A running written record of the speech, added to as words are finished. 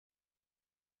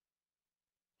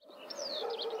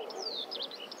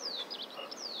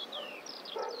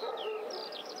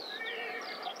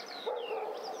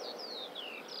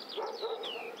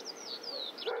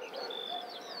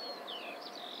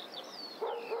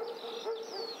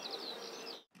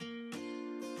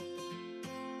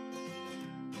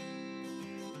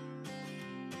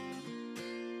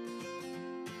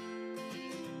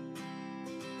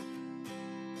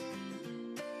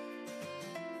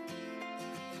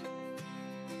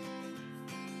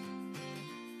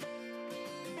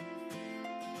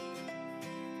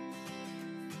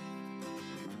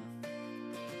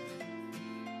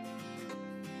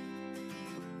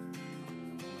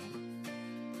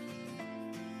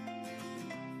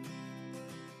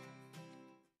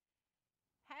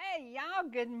Well,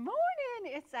 good morning.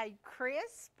 It's a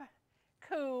crisp,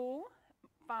 cool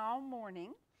fall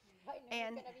morning.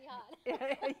 And it's gonna be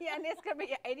hot. Yeah, and it's going to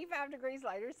be 85 degrees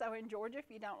later. So in Georgia, if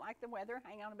you don't like the weather,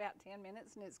 hang on about 10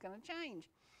 minutes and it's going to change.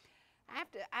 I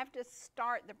have to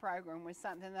start the program with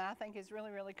something that I think is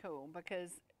really, really cool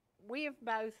because we have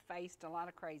both faced a lot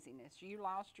of craziness. You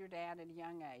lost your dad at a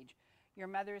young age. Your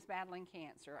mother is battling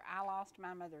cancer. I lost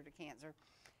my mother to cancer.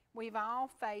 We've all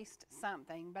faced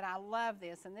something, but I love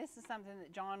this, and this is something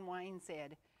that John Wayne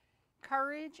said.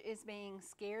 Courage is being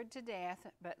scared to death,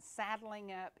 but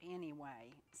saddling up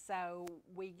anyway. So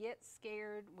we get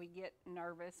scared, we get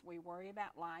nervous, we worry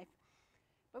about life,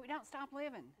 but we don't stop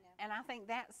living. Yeah. And I think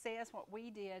that says what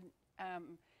we did.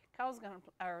 Cole's gonna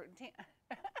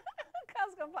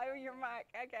play with your mic,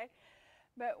 okay?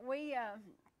 But we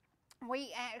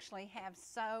actually have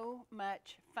so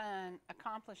much fun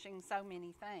accomplishing so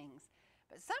many things.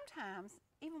 But sometimes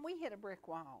even we hit a brick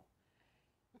wall.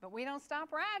 But we don't stop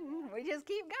riding. We just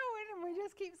keep going and we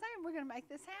just keep saying we're going to make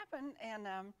this happen.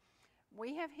 And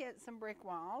we have hit some brick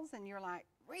walls and you're like,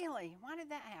 really? Why did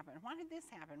that happen? Why did this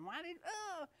happen? Why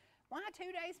 2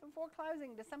 days before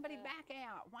closing does somebody back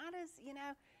out? Why does,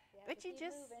 but you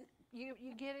just, you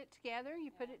get it together,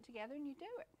 you put it together and you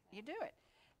do it. You do it.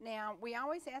 Now, we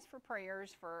always ask for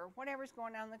prayers for whatever's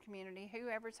going on in the community,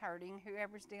 whoever's hurting,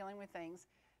 whoever's dealing with things.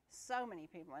 So many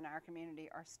people in our community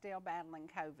are still battling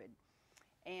COVID.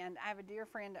 And I have a dear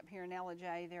friend up here in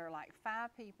LJ. There are like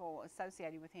 5 people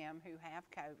associated with him who have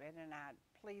COVID, and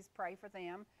please pray for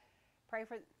them. Pray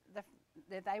for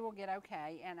that they will get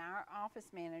okay. And our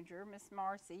office manager, Miss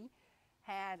Marcy,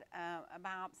 had a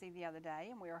biopsy the other day,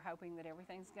 and we are hoping that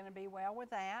everything's going to be well with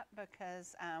that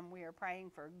because we are praying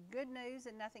for good news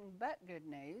and nothing but good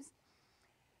news.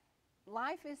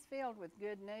 Life is filled with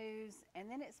good news, and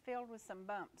then it's filled with some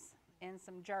bumps and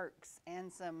some jerks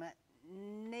and some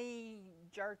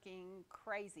knee-jerking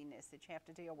craziness that you have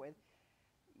to deal with.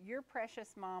 Your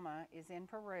precious mama is in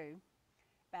Peru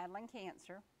battling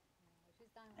cancer.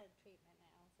 She's done her treatment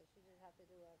now, so she just has to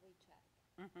do a recheck.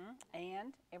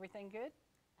 And everything good?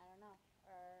 I don't know.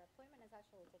 Our appointment is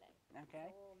actually today. Okay.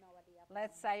 So we'll know what the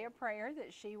Let's say a prayer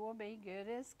that she will be good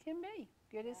as can be.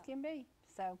 Good as can be.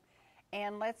 So,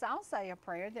 and let's all say a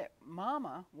prayer that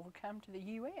Mama will come to the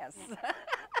U.S.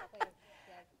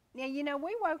 Now,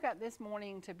 we woke up this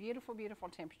morning to beautiful, beautiful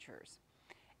temperatures.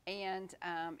 And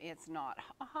it's not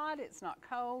hot, it's not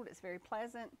cold, it's very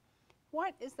pleasant.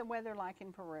 What is the weather like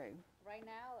in Peru? Right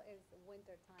now is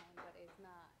winter time, but it's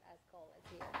not as cold as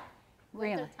here.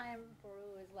 Really? Winter time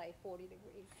Peru is like 40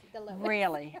 degrees. The lowest.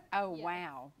 Really? Oh, Yeah.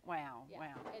 Wow.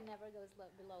 It never goes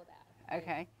below that.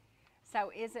 Okay.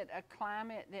 So is it a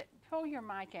climate that, pull your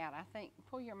mic out,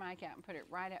 pull your mic out and put it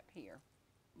right up here.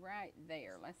 Right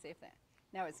there. Let's see if that,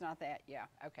 no, it's not that. Yeah,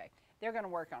 okay. They're going to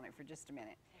work on it for just a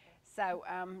minute. Okay. So,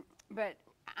 but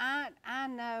I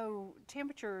know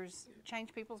temperatures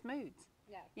change people's moods.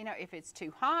 Yeah. If it's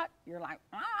too hot, you're like,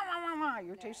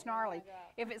 you're too snarly.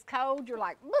 If it's cold, you're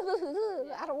like,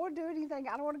 I don't want to do anything.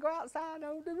 I don't want to go outside.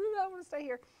 I want to stay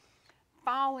here.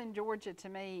 Fall in Georgia to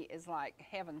me is like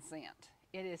heaven sent.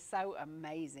 It is so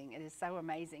amazing. It is so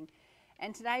amazing.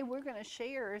 And today we're going to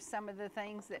share some of the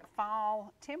things that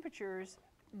fall temperatures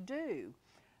do.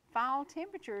 Fall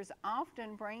temperatures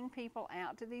often bring people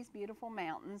out to these beautiful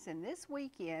mountains. And this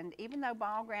weekend, even though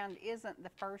Ball Ground isn't the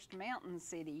first mountain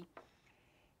city,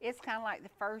 it's kind of like the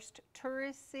first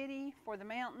tourist city for the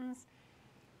mountains.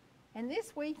 And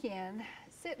this weekend,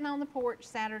 sitting on the porch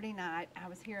Saturday night, I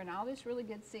was hearing all this really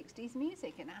good 60s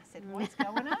music, and I said, what's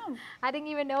going on? I didn't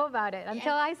even know about it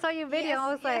until I saw your video.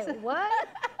 I was like, what?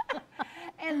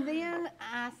 And then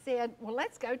I said, well,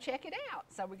 let's go check it out.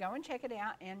 So we go and check it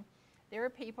out, and there are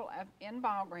people in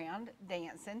Ball Ground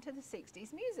dancing to the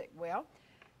 60s music. Well,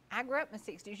 I grew up in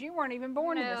the 60s. You weren't even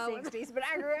born in the 60s, but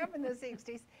I grew up in the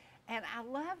 60s. And I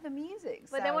love the music.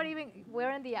 But they weren't even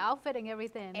wearing the outfit and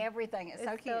everything. Everything. It's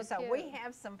so cute. So we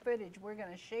have some footage we're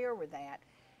going to share with that.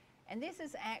 And this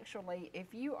is actually,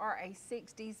 if you are a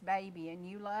 60s baby and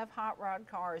you love hot rod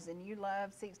cars and you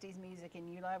love 60s music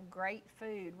and you love great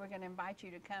food, we're going to invite you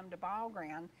to come to Ball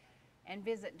Ground and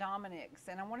visit Dominic's.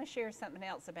 And I want to share something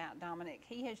else about Dominic.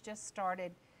 He has just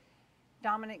started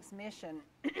Dominic's Mission,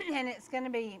 and it's going to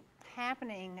be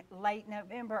happening late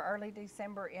November, early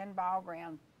December in Ball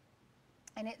Ground.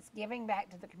 And it's giving back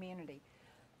to the community.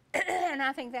 And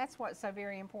I think that's what's so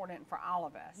very important for all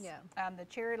of us. Yeah. The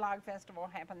Cherry Log Festival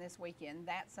happened this weekend.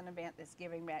 That's an event that's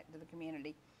giving back to the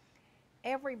community.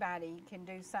 Everybody can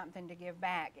do something to give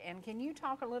back. And can you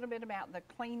talk a little bit about the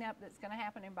cleanup that's going to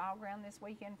happen in Ball Ground this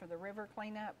weekend for the river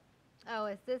cleanup? Oh,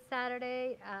 it's this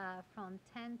Saturday from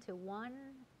 10 to 1.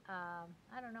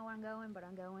 I don't know where I'm going, but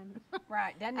I'm going.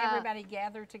 Right. Doesn't everybody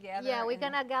gather together? Yeah, we're and-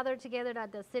 gonna gather together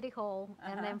at the city hall,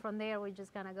 and Uh-huh. then from there we're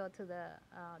just gonna go to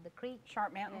the creek.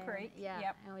 Sharp Mountain and- Creek. Yeah,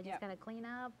 Yep. and we're just yep. gonna clean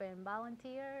up and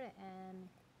volunteer, and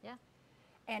yeah.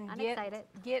 And I'm get excited.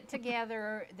 get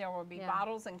together. There will be Yeah.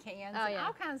 bottles and cans Oh, and yeah.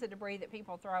 all kinds of debris that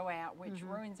people throw out, which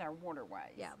ruins our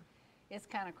waterways. Yeah. It's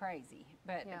kind of crazy,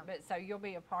 but Yeah. so you'll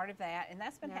be a part of that, and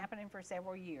that's been Yeah. happening for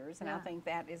several years, and I Yeah. think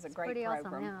that is a It's great pretty awesome.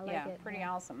 program. Yeah, I like it. pretty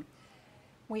Yeah. awesome.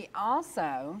 We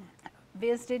also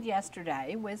visited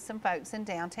yesterday with some folks in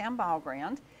downtown Ball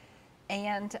Ground,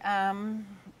 and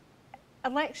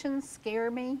elections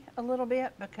scare me a little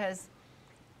bit because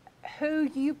who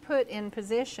you put in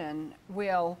position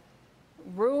will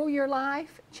rule your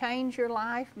life, change your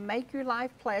life, make your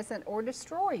life pleasant, or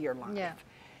destroy your life. Yeah.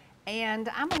 And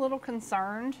I'm a little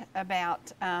concerned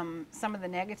about some of the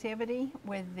negativity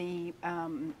with the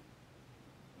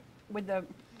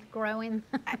Growing.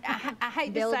 I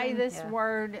hate to say Building, this yeah.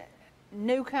 word,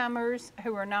 newcomers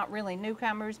who are not really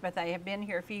newcomers, but they have been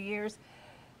here a few years,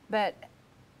 but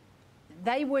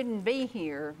they wouldn't be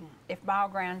here if Ball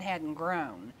Ground hadn't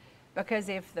grown. Because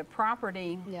if the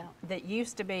property Yeah. that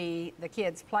used to be the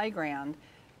kids' playground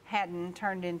hadn't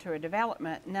turned into a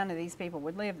development, none of these people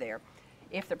would live there.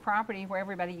 If the property where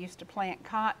everybody used to plant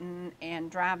cotton and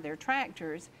drive their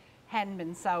tractors hadn't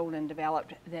been sold and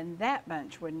developed, then that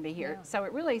bunch wouldn't be here. Yeah. So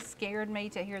it really scared me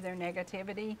to hear their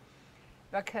negativity,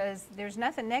 because there's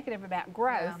nothing negative about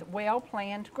growth, Yeah.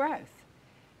 well-planned growth.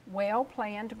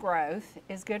 Well-planned growth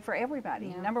is good for everybody.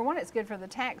 Yeah. Number one, it's good for the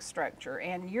tax structure,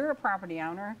 and you're a property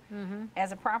owner. Mm-hmm.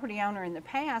 As a property owner in the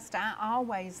past, I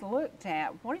always looked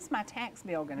at, what is my tax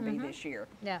bill going to be this year?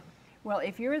 Yeah. Well,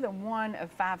 if you're the one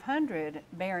of 500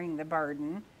 bearing the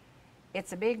burden,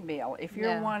 it's a big bill. If you're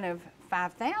Yeah. one of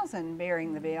 5,000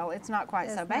 bearing the bill, it's not quite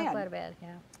It's so not bad. quite bad.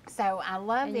 Yeah. So I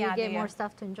love And the you idea. get more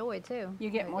stuff to enjoy too. You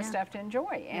get But more yeah. stuff to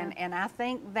enjoy. And, Yeah. and I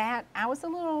think that I was a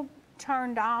little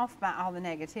turned off by all the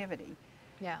negativity,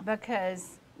 Yeah.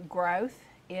 because growth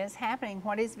is happening.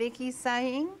 What is Vicki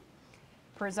saying?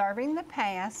 Preserving the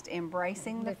past,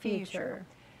 embracing the future.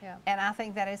 Yeah. And I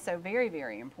think that is so very,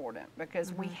 very important,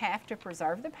 because we have to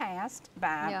preserve the past by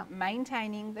Mm-hmm. Yeah.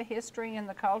 maintaining the history and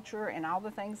the culture and all the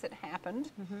things that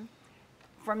happened,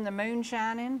 from the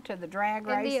moonshining to the drag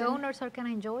Mm-hmm. And racing. the owners are gonna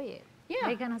enjoy it. Yeah.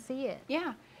 They're gonna see it.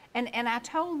 Yeah. And I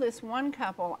told this one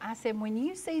couple, I said, when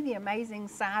you see the amazing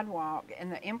sidewalk and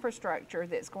the infrastructure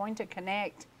that's going to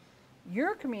connect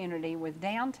your community with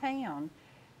downtown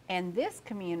and this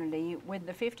community with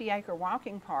the 50-acre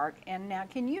walking park, and now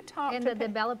can you talk And to the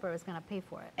developer is gonna pay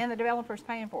for it. and the developer's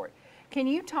paying for it. Can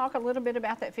you talk a little bit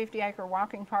about that 50-acre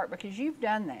walking park, because you've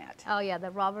done that? Oh yeah,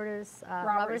 the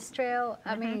Roberts Trail.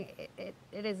 I mean,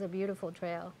 it is a beautiful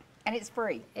trail. And it's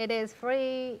free. It is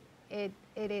free. It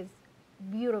is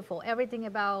beautiful. Everything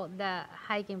about that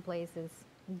hiking place is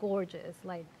gorgeous.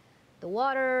 Like the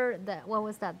water, what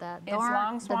was that? The It's darn,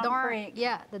 Long Swamp the darn, Creek.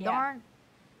 Yeah, the Yeah. darn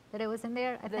that it was in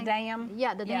there. I The think. dam.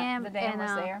 Yeah, the dam. The dam and,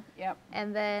 was there. Yep.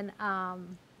 And then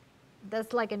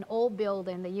that's like an old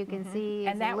building that you can see.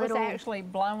 And is that a was little, actually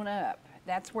blown up.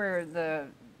 That's where the,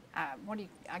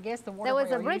 I guess the water There was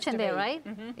a wheel bridge used in to there, be. right?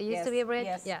 Mhm. It used to be a bridge?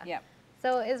 Yes. Yeah. Yep.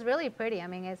 So it's really pretty. I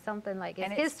mean, it's something like, it's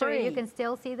And it's history. You free. can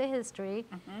still see the history.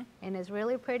 And it's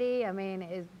really pretty. I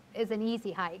mean, it's an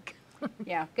easy hike.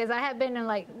 Yeah. Because I have been in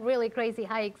like really crazy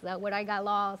hikes where I got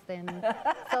lost and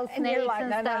saw And you're snakes like, and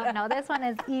 "No, no, stuff. No, this one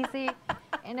is easy.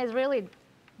 And it's really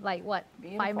like, what,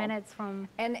 Beautiful. 5 minutes from.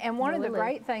 And one of the where we live.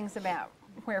 great things about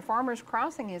where Farmers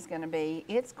Crossing is going to be,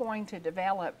 it's going to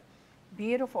develop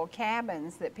beautiful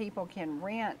cabins that people can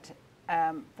rent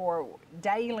for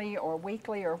daily or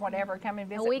weekly or whatever, come and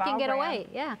visit We can Ball get Ground away,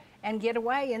 yeah. and get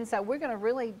away. And so we're going to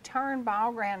really turn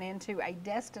Ball Ground into a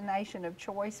destination of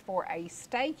choice for a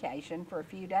staycation for a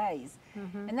few days.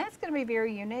 And that's going to be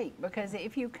very unique, because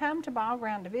if you come to Ball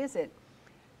Ground to visit,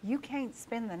 you can't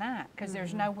spend the night because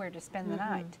there's nowhere to spend the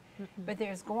night. But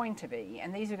there's going to be,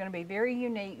 and these are going to be very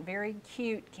unique, very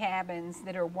cute cabins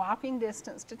that are walking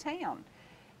distance to town.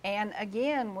 And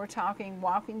again, we're talking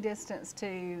walking distance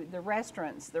to the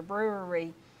restaurants, the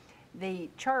brewery, the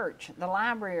church, the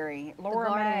library, Laura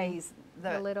garden, May's,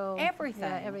 the little- yeah, everything.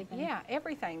 everything. Yeah,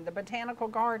 everything, the botanical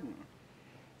garden.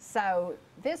 So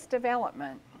this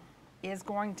development is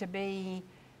going to be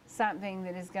something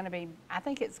that is going to be, I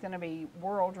think it's going to be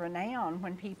world renowned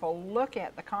when people look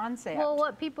at the concept. Well,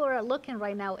 what people are looking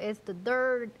right now is the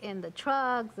dirt and the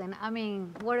trucks, and I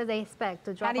mean, what do they expect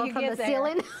to drop do off you from get the there?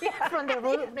 ceiling, Yeah. from the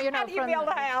roof? You know, How do you from build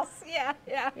the, a house? Yeah,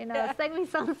 yeah. you know, yeah. send me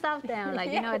some stuff down.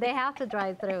 Like, you know, they have to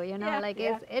drive through. You know, Yeah, like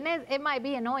yeah. it might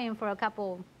be annoying for a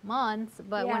couple months,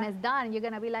 but when Yeah. it's done, you're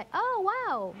gonna be like, oh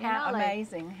wow, you How know, like.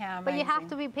 amazing! How amazing! But you have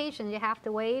to be patient. You have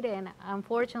to wait, and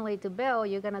unfortunately, to build,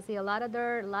 you're gonna see a lot of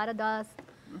dirt, a lot of dust,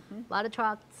 a lot of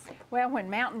trucks. Well, when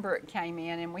Mountain Brook came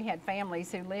in and we had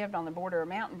families who lived on the border of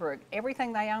Mountain Brook,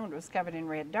 everything they owned was covered in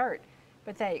red dirt.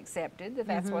 But they accepted that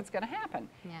that's what's going to happen.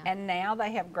 Yeah. And now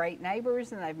they have great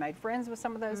neighbors and they've made friends with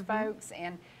some of those folks.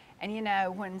 And you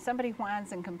know, when somebody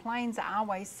whines and complains, I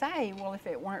always say, well, if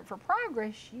it weren't for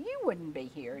progress, you wouldn't be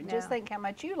here. And just Yeah. think how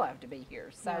much you love to be here.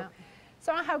 So, Yeah.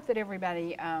 so I hope that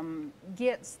everybody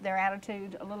gets their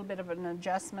attitude a little bit of an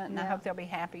adjustment, and I Yeah. hope they'll be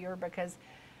happier, because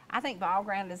I think Ball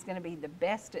Ground is going to be the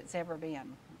best it's ever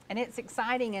been. And it's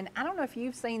exciting. And I don't know if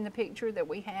you've seen the picture that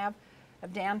we have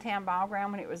of downtown Ball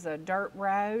Ground when it was a dirt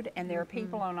road, and there are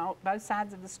people on both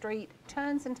sides of the street.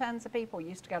 Tons and tons of people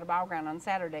used to go to Ball Ground on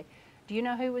Saturday. Do you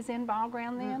know who was in Ball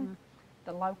Ground then?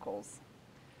 The locals.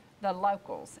 The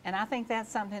locals. And I think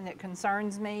that's something that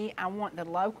concerns me. I want the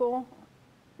local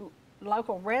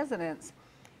residents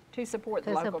to support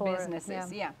the local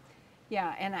businesses. yeah.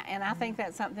 Yeah, and I think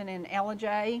that's something in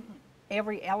Ellijay.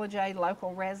 Every Ellijay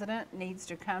local resident needs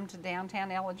to come to downtown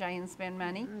Ellijay and spend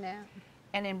money. Yeah.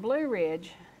 And in Blue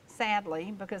Ridge,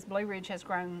 sadly, because Blue Ridge has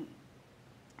grown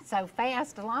so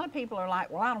fast, a lot of people are like,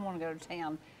 well, I don't want to go to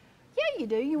town. Yeah, you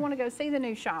do. You want to go see the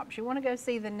new shops. You want to go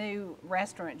see the new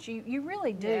restaurants. You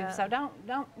really do. Yeah. So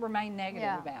don't remain negative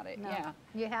Yeah. about it. No, Yeah.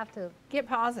 you have to. Get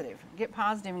positive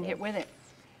and get with it.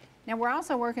 Now, we're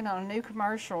also working on a new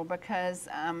commercial, because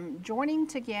joining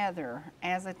together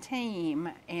as a team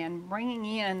and bringing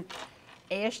in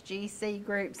SGC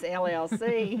Groups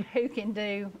LLC, who can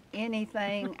do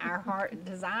anything our heart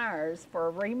desires for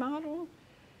a remodel,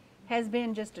 has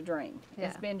been just a dream.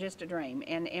 It's Yeah. been just a dream.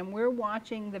 And we're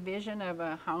watching the vision of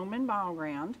a home and ball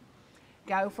ground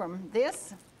go from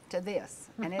this to this.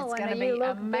 And it's Oh, going to you be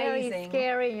look amazing. Very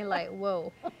scary. And you're like,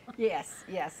 whoa. Yes,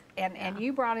 yes. And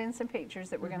you brought in some pictures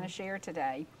that we're going to share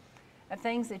today of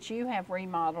things that you have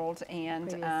remodeled. And,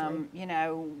 Previously. you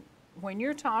know, when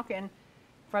you're talking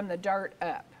from the dirt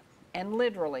up, and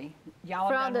literally, y'all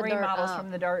have From done the dirt remodels up.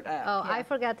 from the dirt up. Oh, yeah. I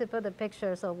forgot to put the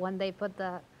pictures of when they put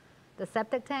the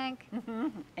septic tank,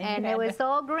 And and you it had was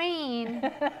all green.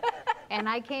 And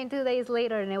I came 2 days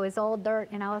later, and it was all dirt,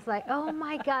 and I was like, oh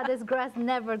my God, this grass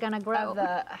never gonna grow. of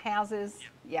the houses.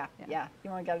 Yeah, yeah. You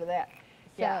want to go to that?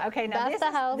 Yeah. So, Okay. Now that's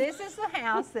the house. this is the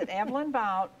house that Evelyn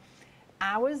bought.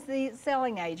 I was the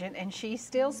selling agent, and she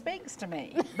still speaks to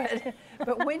me.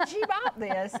 But when she bought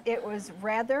this, it was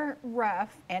rather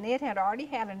rough, and it had already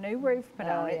had a new roof put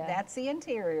Oh, on it. yeah. That's the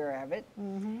interior of it.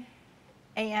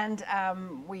 And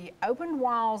we opened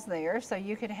walls there so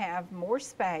you could have more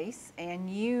space, and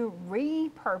you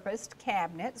repurposed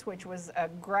cabinets, which was a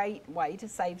great way to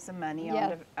save some money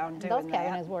Yes, on doing those that.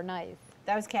 cabinets were nice.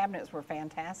 Those cabinets were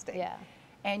fantastic. Yeah.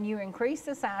 And you increased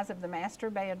the size of the master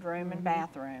bedroom and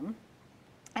bathroom.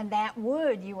 And that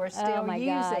wood you are still Oh my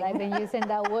using. God, I've been using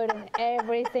that wood in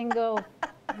every single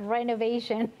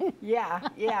renovation. Yeah,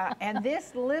 yeah. And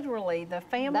this literally, the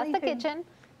family That's the kitchen.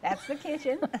 That's the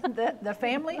kitchen. The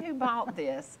family who bought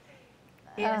this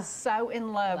is so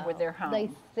in love with their home. They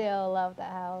still love the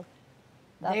house.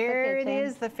 That's the There it kitchen.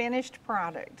 is, the finished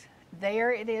product.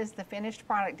 There it is, the finished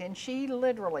product. And she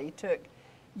literally took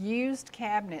used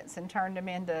cabinets and turned them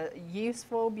into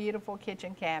useful, beautiful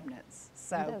kitchen cabinets.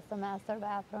 So, That's the master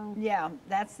bathroom. yeah,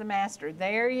 that's the master.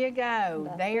 There you go.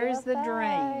 That's There's the the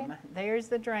dream. side. There's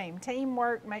the dream.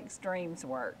 Teamwork makes dreams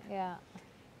work. Yeah.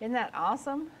 Isn't that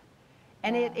awesome?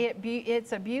 And Yeah.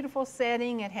 it's a beautiful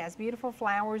setting. It has beautiful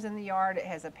flowers in the yard. It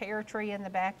has a pear tree in the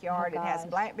backyard. It has gosh.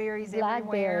 blackberries everywhere.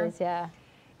 Blackberries, yeah.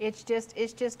 It's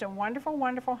just a wonderful,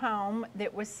 wonderful home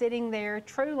that was sitting there,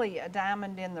 truly a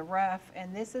diamond in the rough.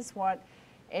 And this is what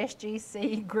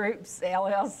SGC Groups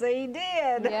LLC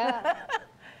did. Yeah.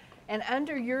 And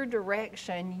under your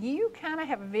direction, you kind of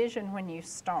have a vision when you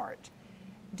start.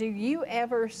 Do you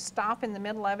ever stop in the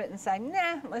middle of it and say,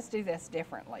 nah, let's do this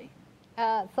differently?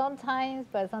 Sometimes,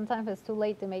 but sometimes it's too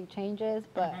late to make changes.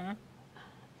 But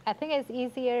I think it's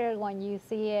easier when you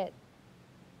see it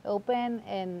open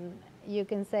and you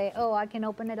can say, oh, I can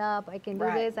open it up, I can do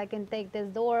Right. this, I can take this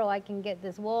door, or I can get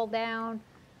this wall down.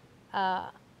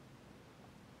 I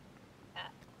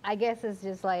guess it's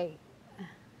just like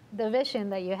the vision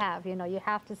that you have, you know, you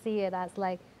have to see it as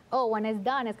like, oh, when it's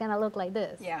done, it's gonna look like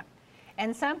this. Yeah.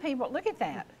 And some people, look at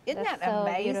that. Isn't That's that so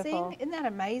amazing? beautiful. Isn't that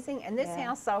amazing? And this Yeah.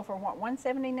 house sold for what,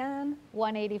 179?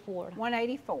 184.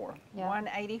 184. Yeah.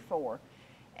 184.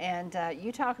 And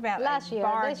you talk about Last a year,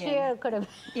 bargain. this year could have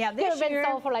Yeah, this been year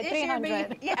sold for like this year be-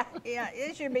 300. Yeah,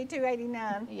 it should be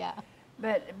 289. Yeah.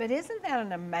 But isn't that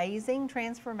an amazing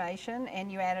transformation?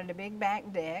 And you added a big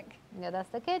back deck. Yeah, that's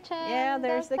the kitchen. Yeah,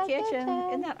 there's That's the kitchen.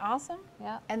 Isn't that awesome?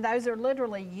 Yeah. And those are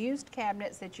literally used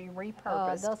cabinets that you Oh,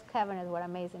 repurposed. those cabinets were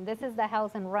amazing. This is the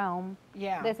house in Rome.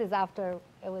 Yeah. This is after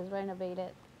it was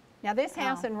renovated. Now this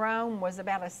house Oh. in Rome was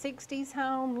about a 60s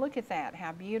home. Look at that.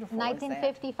 How beautiful is that?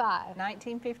 1955.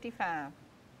 1955.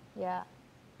 Yeah.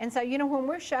 And so, you know, when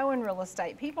we're showing real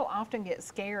estate, people often get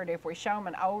scared if we show them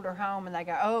an older home and they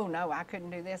go, oh, no, I couldn't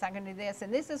do this, I couldn't do this.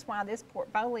 And this is why this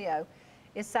portfolio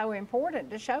is so important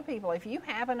to show people. If you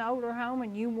have an older home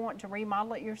and you want to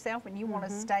remodel it yourself and you want to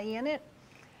stay in it,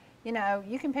 you know,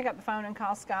 you can pick up the phone and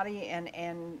call Scotty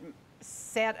and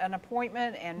set an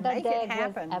appointment and The make deck it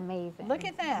happen. was amazing. Look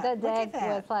at that. The Look at deck that.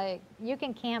 was like, you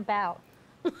can camp out.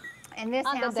 And this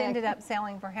on the house deck. ended up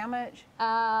selling for how much?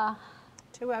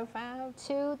 205?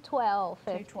 212.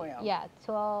 212. Yeah,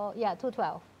 12. Yeah,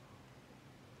 212.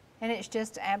 And it's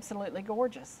just absolutely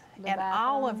gorgeous. The And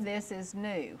all of bathroom. this is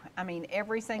new. I mean,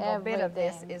 every single bit of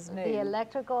this Everything. is new. The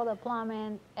electrical, the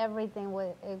plumbing, everything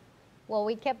was. Well,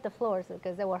 we kept the floors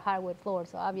because they were hardwood floors,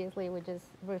 so obviously we just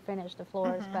refinished the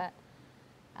floors. But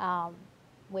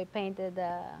we painted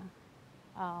the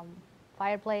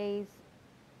fireplace,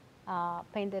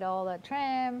 painted all the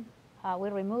trim. We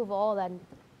removed all that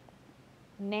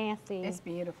nasty It's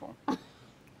beautiful.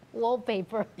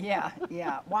 wallpaper. Yeah,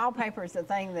 yeah. Wallpaper is the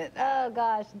thing that, Oh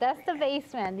gosh, that's the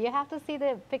basement. You have to see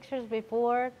the pictures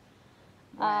before.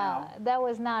 Wow. That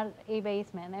was not a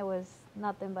basement. It was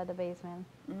nothing but the basement.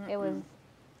 It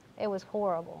was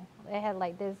horrible. They had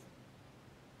like this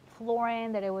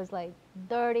flooring that it was like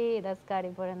dirty. That's Scotty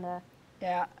put in the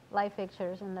yeah, light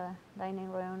fixtures in the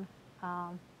dining room.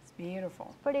 it's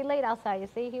beautiful. Pretty late outside. You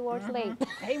see, he works late.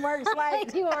 He works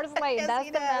late. He works late. Yes, That's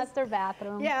he the does. master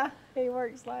bathroom. Yeah, he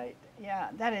works late. Yeah,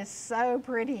 that is so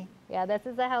pretty. Yeah, this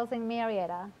is the house in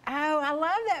Marietta. Oh, I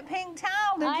love that pink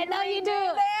tile. Did I you know you redo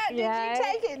do. that? Yeah, Did you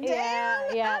take it down?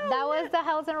 Yeah, yeah. Oh, That was the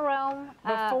house in Rome.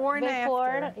 Before and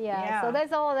after. Yeah. Yeah. So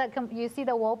that's all that. You see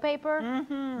the wallpaper?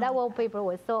 That wallpaper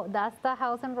was so. That's the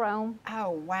house in Rome.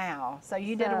 Oh, wow. So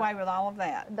you did So- away with all of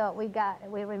that. That we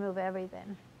removed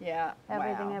everything. Yeah.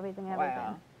 Everything, wow. everything,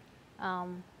 Wow.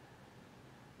 everything.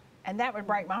 And that would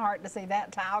break my heart to see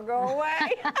that tile go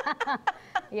away.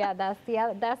 Yeah, that's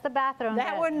the bathroom.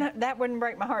 that wouldn't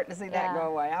break my heart to see that Yeah. go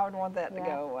away. I would want that to Yeah.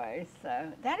 go away.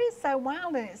 So that is so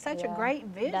wild, and it's such a Yeah. great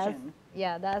vision.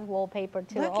 That's wallpaper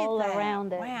too, Look all at that.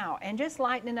 around it. Wow, and just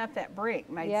lightening up that brick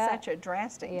made Yeah. such a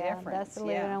drastic Yeah, difference. that's the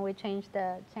living room. We changed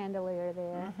the chandelier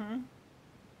there.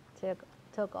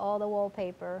 Took all the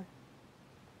wallpaper.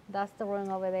 That's the room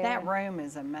over there. That room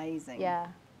is amazing. Yeah.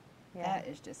 Yeah. That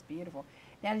is just beautiful.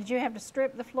 Now, did you have to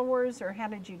strip the floors, or how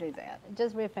did you do that?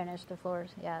 Just refinished the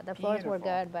floors. Yeah, the floors were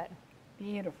Beautiful. good, but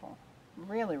Beautiful.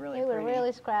 Really, really they were pretty.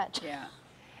 really scratched. Yeah.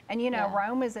 And you know, Yeah.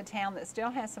 Rome is a town that still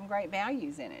has some great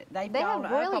values in it. They've They have gone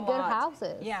up really a good lot.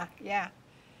 houses. Yeah, yeah.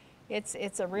 It's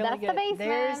a really That's the good. basement.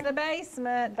 There's the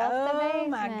basement. That's the Oh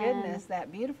my basement. goodness,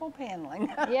 that beautiful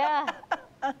paneling. Yeah,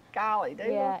 Golly, dude.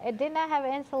 yeah. It did not have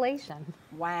insulation,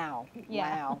 Wow.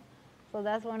 Yeah. Wow. so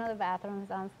that's one of the bathrooms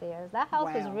downstairs. That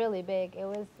house is Wow. really big. It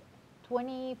was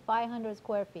 2,500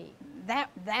 square feet. That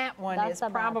one That's is the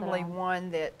probably bathroom. one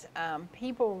that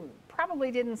people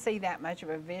probably didn't see that much of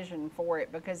a vision for it,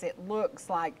 because it looks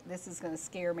like this is going to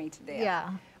scare me to death. Yeah.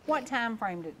 What time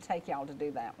frame did it take y'all to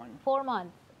do that one? 4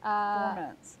 months. 4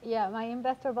 months. Yeah, my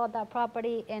investor bought that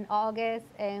property in August,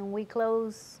 and we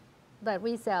closed the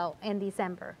resale in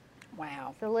December.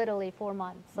 Wow. So literally 4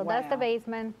 months. So that's the Wow.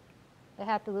 basement. They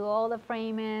have to do all the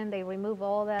framing. They remove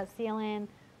all that ceiling.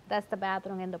 That's the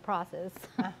bathroom in the process.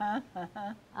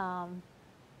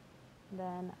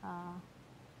 Then,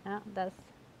 yeah, that's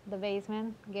the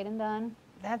basement getting done.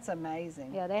 That's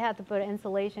amazing. Yeah, they had to put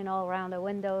insulation all around the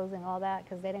windows and all that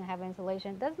because they didn't have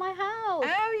insulation. That's my house.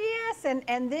 Oh yes,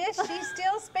 and this, she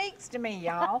still speaks to me,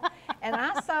 y'all. And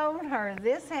I sold her.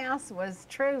 This house was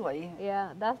truly Yeah,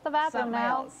 that's the bathroom something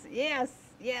now. else. Yes,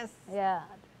 yes. Yeah,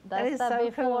 That that's is the so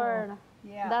before. cool.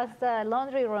 Yeah. That's the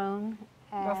laundry room.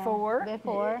 Before.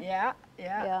 Before. Yeah,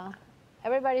 yeah. Yeah.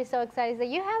 Everybody's so excited. Say,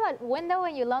 you have a window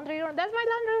in your laundry room? That's my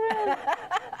laundry room.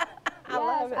 I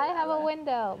love it. I have a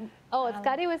window. Oh,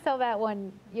 Scotty was so bad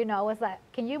when, I was like,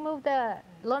 can you move the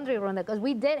laundry room? Because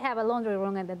we did have a laundry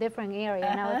room in a different area.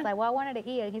 And I was like, well, I wanted to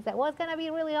hear. He said, well, it's going to be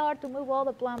really hard to move all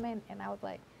the plumbing. And I was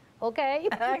like, okay.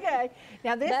 Okay.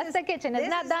 Now That's the kitchen. It's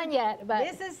not done yet, but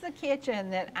this is the kitchen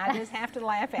that I just have to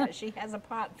laugh at. She has a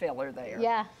pot filler there.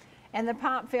 yeah. And the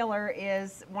pot filler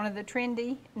is one of the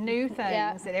trendy new things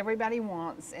Yeah. that everybody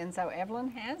wants, and so Evelyn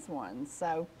has one.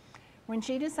 So when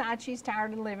she decides she's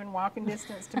tired of living walking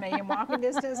distance to me and walking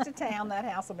distance to town, that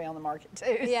house will be on the market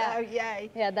too. Yeah. So yay.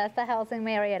 Yeah, that's the house in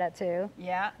Marietta too.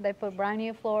 Yeah. They put brand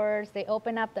new floors. They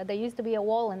open up there used to be a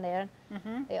wall in there.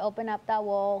 They open up that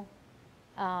wall.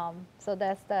 So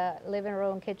that's the living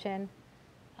room, kitchen.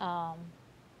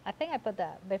 I think I put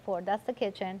that before. That's the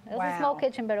kitchen. It was a small Wow.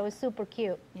 kitchen, but it was super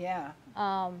cute. Yeah.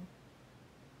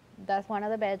 That's one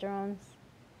of the bedrooms.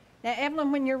 Now,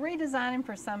 Evelyn, when you're redesigning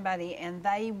for somebody and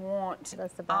they want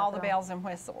That's the all the bathroom. bells and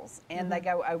whistles and they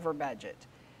go over budget,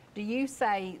 do you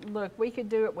say, look, we could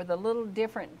do it with a little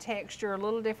different texture, a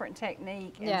little different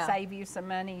technique and Yeah. save you some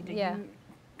money? Do Yeah. you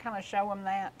kind of show them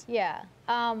that? Yeah.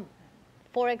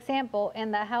 For example,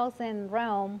 in the house in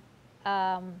Rome,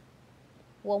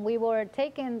 when we were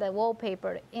taking the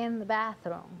wallpaper in the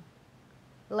bathroom,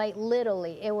 like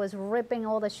literally, it was ripping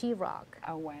all the sheetrock.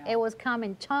 Oh, wow. It was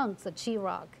coming chunks of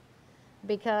sheetrock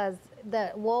because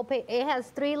the wallpaper, it has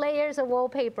 3 layers of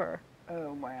wallpaper.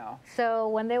 Oh, wow. So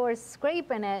when they were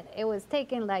scraping it, it was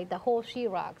taking like the whole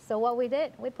sheetrock. So what we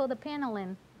did, we put the panel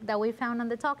in that we found in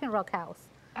the Talking Rock house.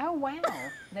 Oh, wow.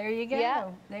 There you go. Yeah.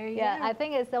 There you Yeah, go. I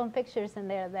think it's some pictures in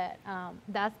there that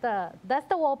that's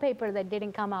the wallpaper that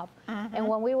didn't come up. And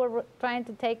when we were trying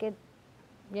to take it,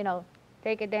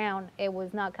 take it down, it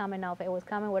was not coming off. It was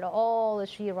coming with all the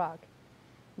sheetrock.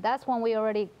 That's when we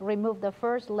already removed the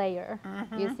first layer.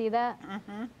 You see that?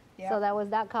 Yep. So that was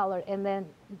that color. And then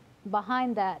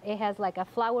behind that, it has like a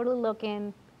flowery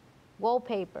looking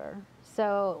wallpaper.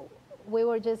 So we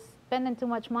were just spending too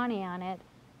much money on it.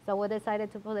 So we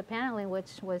decided to put the paneling, which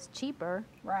was cheaper.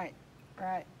 Right,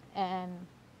 right. And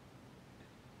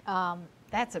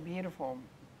That's a beautiful,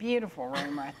 beautiful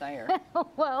room right there.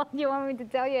 well, you want me to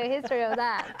tell you a history of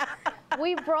that?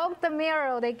 We broke the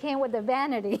mirror that came with the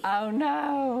vanity. Oh,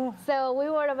 no. So we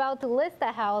were about to list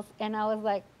the house, and I was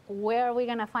like, where are we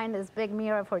going to find this big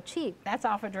mirror for cheap? That's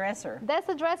off a dresser. That's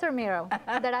a dresser mirror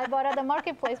that I bought at the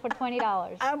marketplace for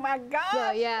 $20. Oh, my gosh.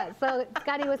 So yeah, so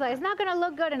Scotty was like, it's not gonna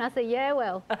look good, and I said, yeah, it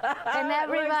will. And It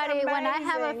everybody, looks when I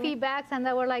have a amazing. feedbacks, and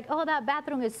they were like, oh, that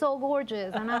bathroom is so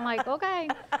gorgeous, and I'm like, okay.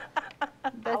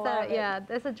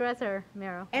 That's a dresser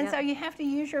mirror. And yeah. so you have to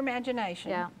use your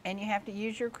imagination, Yeah. and you have to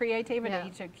use your creativity Yeah.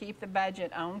 to keep the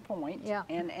budget on point, Yeah.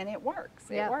 and it works.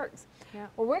 Yeah. It works. Yeah.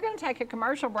 Well, we're going to take a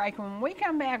commercial break. When we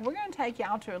come back, we're going to take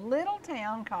y'all to a little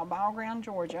town called Ball Ground,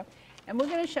 Georgia, and we're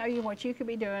going to show you what you could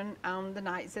be doing on the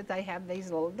nights that they have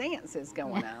these little dances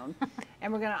going on.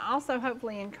 And we're going to also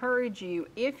hopefully encourage you,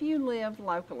 if you live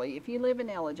locally, if you live in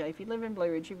LJ, if you live in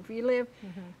Blue Ridge, if you live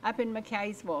up in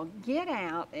McKaysville, get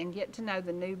out and get to know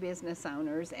the new business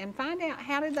owners and find out,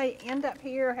 how did they end up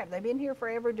here? Have they been here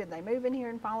forever? Did they move in here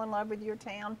and fall in love with your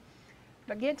town?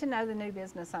 But get to know the new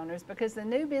business owners, because the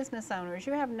new business owners,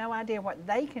 you have no idea what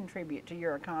they contribute to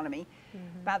your economy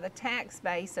by the tax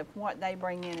base of what they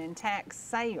bring in tax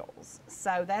sales.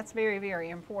 So that's very,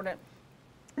 very important.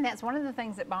 And that's one of the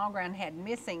things that Ball Ground had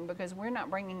missing, because we're not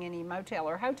bringing any motel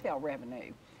or hotel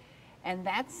revenue. And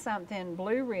that's something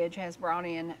Blue Ridge has brought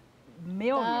in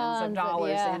millions of Tons of-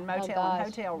 dollars yeah. in Oh, motel and gosh.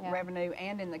 hotel Yeah. revenue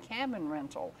and in the cabin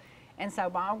rental. And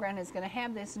so Ball Ground is going to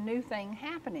have this new thing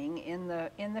happening in the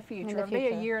future. It'll be a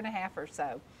future. year and a half or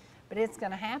so. But it's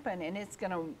going to happen, and it's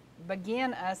going to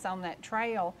begin us on that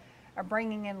trail of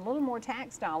bringing in a little more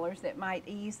tax dollars that might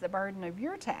ease the burden of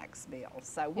your tax bill.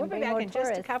 So we'll be bring back more in just a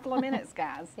tourists. couple of minutes,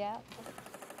 guys. Yeah.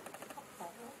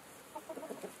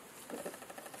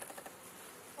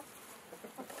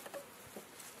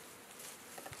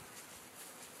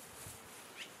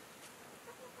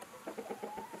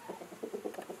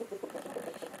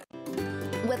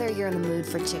 Whether you're in the mood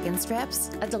for chicken strips,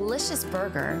 a delicious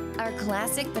burger, our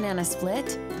classic banana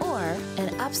split, or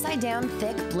an upside-down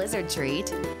thick blizzard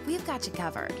treat, we've got you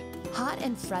covered. Hot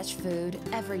and fresh food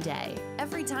every day,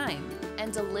 every time,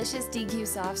 and delicious DQ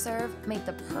soft serve make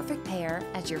the perfect pair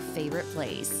at your favorite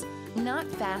place. Not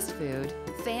fast food,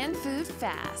 fan food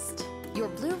fast. Your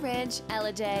Blue Ridge,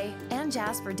 Ellijay, and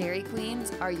Jasper Dairy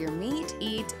Queens are your meet,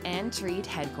 eat, and treat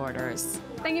headquarters.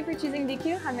 Thank you for choosing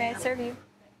DQ. How may I serve you?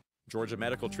 Georgia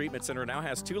Medical Treatment Center now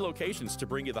has 2 locations to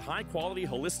bring you the high-quality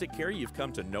holistic care you've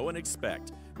come to know and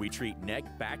expect. We treat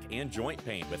neck, back, and joint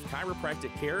pain with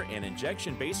chiropractic care and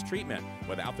injection-based treatment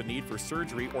without the need for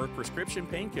surgery or prescription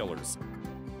painkillers.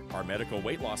 Our medical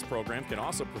weight loss program can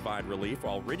also provide relief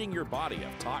while ridding your body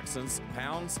of toxins,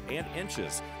 pounds, and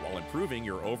inches while improving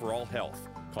your overall health.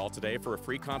 Call today for a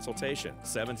free consultation,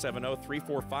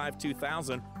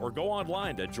 770-345-2000, or go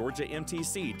online to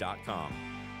georgiamtc.com.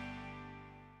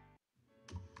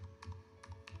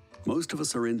 Most of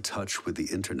us are in touch with the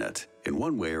internet in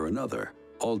one way or another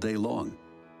all day long.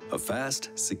 A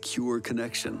fast, secure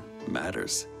connection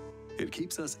matters. It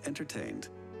keeps us entertained,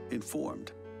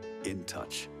 informed, in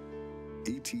touch.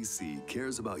 ETC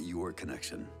cares about your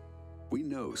connection. We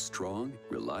know strong,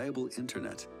 reliable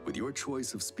internet with your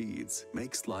choice of speeds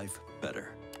makes life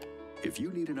better. If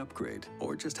you need an upgrade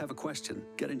or just have a question,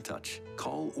 get in touch.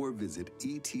 Call or visit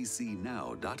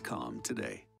etcnow.com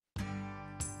today.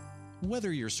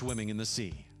 Whether you're swimming in the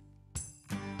sea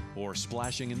or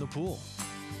splashing in the pool,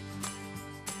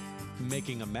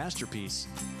 making a masterpiece,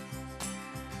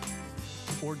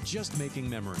 or just making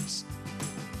memories,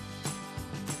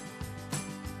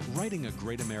 writing a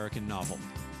great American novel,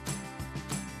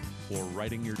 or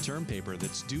writing your term paper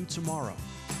that's due tomorrow.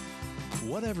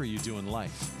 Whatever you do in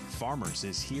life, Farmers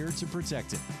is here to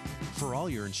protect it. For all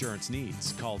your insurance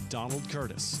needs, call Donald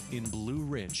Curtis in Blue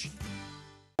Ridge.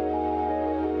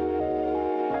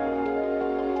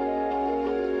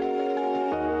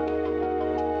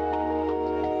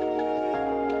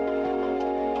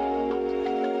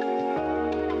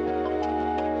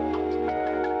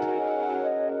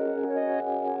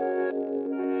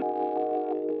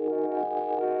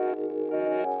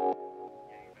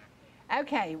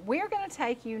 Okay, we're going to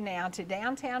take you now to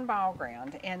downtown Ball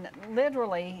Ground, and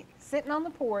literally sitting on the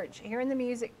porch, hearing the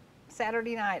music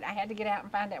Saturday night, I had to get out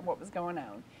and find out what was going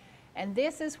on. And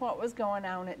this is what was going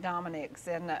on at Dominic's.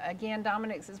 And again,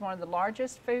 Dominic's is one of the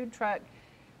largest food truck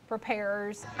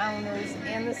preparers, owners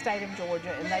in the state of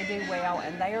Georgia, and they do well.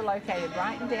 And they are located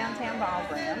right in downtown Ball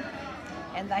Ground.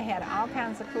 And they had all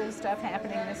kinds of cool stuff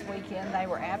happening this weekend. They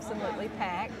were absolutely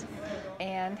packed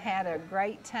and had a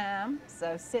great time.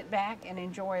 So sit back and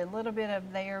enjoy a little bit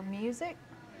of their music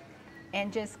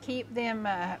and just keep them,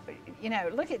 you know,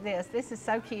 look at this. This is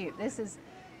so cute. This is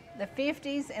the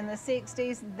 50s and the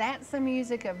 60s. That's the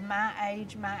music of my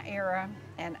age, my era,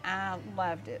 and I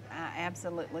loved it. I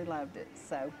absolutely loved it.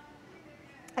 So,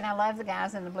 and I love the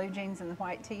guys in the blue jeans and the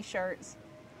white t-shirts.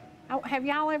 Oh, have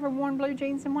y'all ever worn blue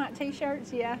jeans and white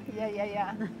t-shirts? Yeah.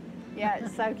 Yeah,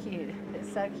 it's so cute.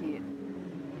 It's so cute.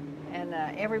 And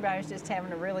everybody's just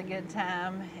having a really good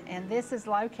time. And this is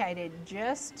located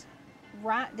just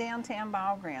right downtown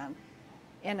Ball Ground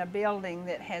in a building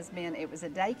that has been, it was a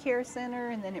daycare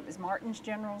center, and then it was Martin's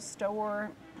General Store,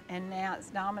 and now it's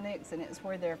Dominic's, and it's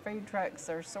where their food trucks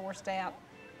are sourced out.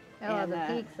 Oh, and, the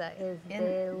pizza is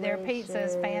delicious. Their pizza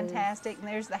is fantastic. And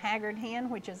there's the Haggard Hen,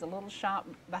 which is a little shop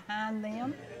behind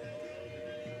them.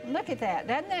 Look at that.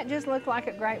 Doesn't that just look like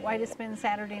a great way to spend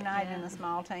Saturday night in a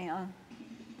small town?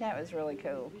 That was really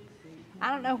cool.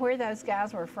 I don't know where those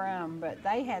guys were from, but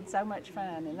they had so much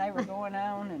fun, and they were going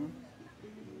on,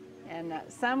 and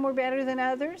some were better than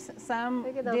others. Some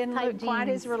didn't look quite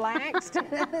as relaxed.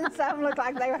 Some looked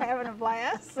like they were having a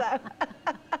blast. So.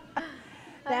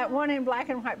 That one in black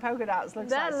and white polka dots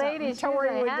looks like something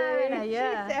Tori would do.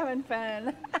 Yeah. She's having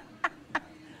fun.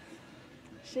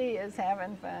 She is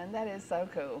having fun. That is so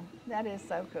cool. That is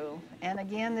so cool. And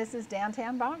again, this is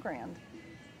downtown Ball Ground.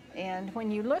 And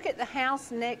when you look at the house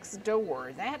next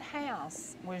door, that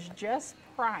house was just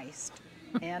priced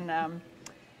and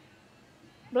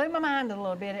blew my mind a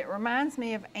little bit. It reminds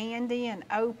me of Andy and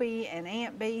Opie and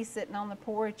Aunt Bee sitting on the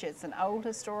porch. It's an old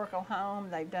historical home.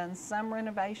 They've done some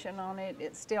renovation on it.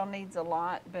 It still needs a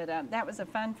lot, but that was a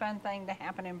fun thing to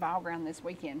happen in Ball Ground this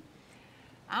weekend.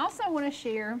 I also want to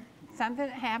share something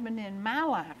that happened in my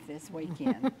life this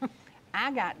weekend.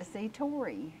 I got to see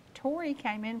Tori. Tori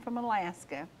came in from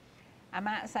Alaska. I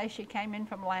might say she came in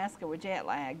from Alaska with jet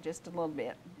lag just a little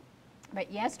bit.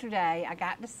 But yesterday I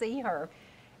got to see her,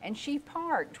 and she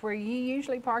parked where you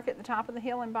usually park at the top of the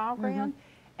hill in Ball Ground,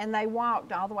 and they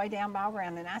walked all the way down Ball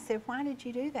Ground. And I said, why did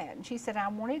you do that? And she said, I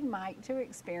wanted Mike to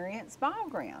experience Ball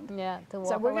Ground. Yeah, to walk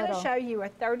So we're a going to little. show you a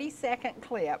 30-second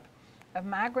clip of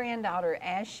my granddaughter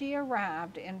as she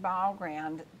arrived in Ball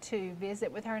Ground to visit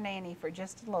with her nanny for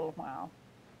just a little while.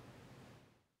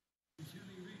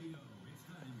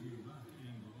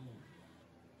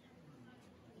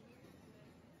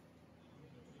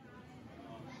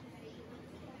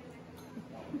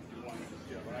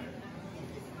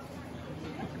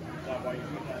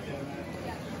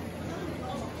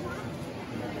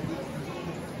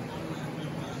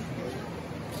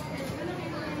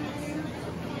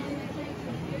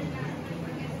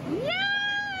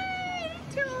 Yay!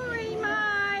 Tori,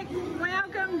 Mike!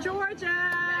 Welcome,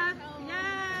 Georgia!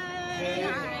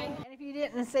 Yay! And if you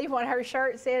didn't see what her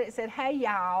shirt said, it said, hey,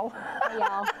 y'all. Hey,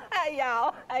 y'all. Hey,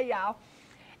 y'all. Hey, y'all.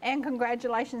 And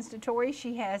congratulations to Tori.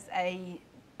 She has a,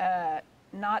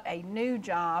 not a new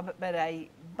job, but a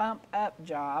bump up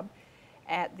job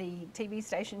at the TV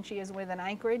station she is with in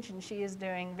Anchorage, and she is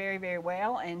doing very, very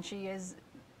well, and she's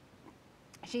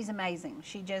amazing.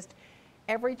 She just,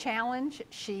 every challenge,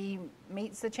 she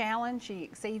meets the challenge, she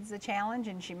exceeds the challenge,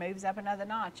 and she moves up another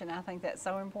notch, and I think that's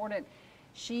so important.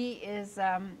 She's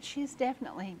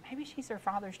definitely, maybe she's her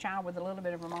father's child with a little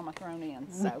bit of her mama thrown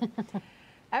in, so.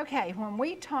 Okay, when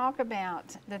we talk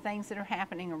about the things that are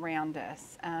happening around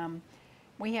us,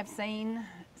 we have seen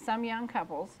some young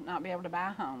couples not be able to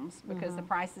buy homes because the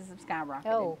prices have skyrocketed.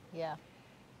 Oh, yeah.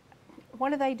 What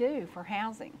do they do for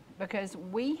housing? Because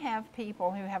we have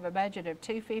people who have a budget of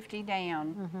 $250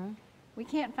 down. We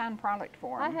can't find product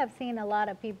for them. I have seen a lot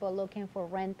of people looking for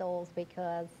rentals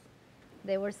because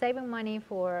they were saving money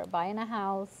for buying a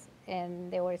house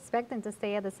and they were expecting to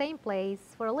stay at the same place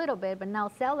for a little bit, but now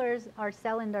sellers are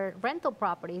selling their rental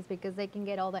properties because they can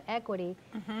get all the equity.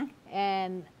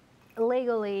 And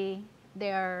legally, they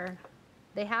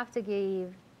have to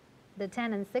give the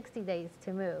tenant 60 days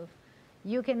to move.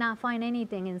 You cannot find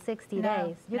anything in 60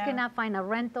 days. You cannot find a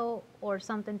rental or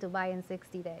something to buy in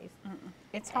 60 days.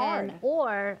 It's hard.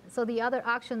 So the other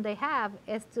option they have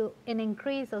is an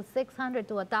increase of $600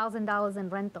 to $1,000 in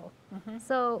rental.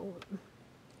 So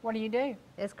what do you do?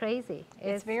 it's crazy.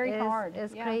 It's very hard.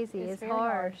 It's Yeah, crazy. it's It's very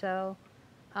hard. hard. So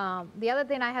the other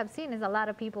thing I have seen is a lot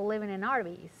of people living in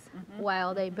RVs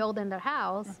while they build in their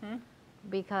house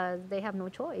because they have no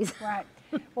choice. Right.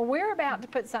 Well, we're about to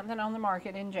put something on the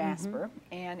market in Jasper,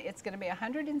 and it's going to be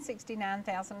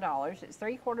 $169,000. It's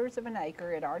 3/4 of an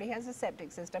acre. It already has a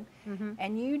septic system,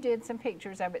 and you did some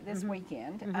pictures of it this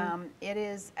weekend. It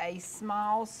is a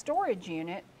small storage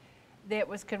unit that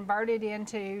was converted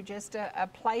into just a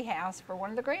playhouse for one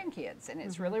of the grandkids, and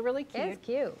it's really, really cute. It's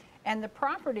cute. And the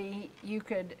property, you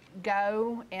could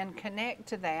go and connect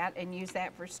to that and use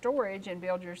that for storage and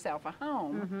build yourself a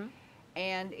home.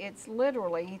 And it's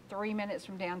literally 3 minutes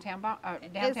from downtown Jasper.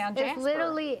 It's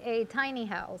literally a tiny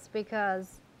house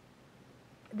because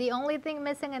the only thing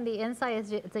missing in the inside is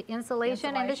the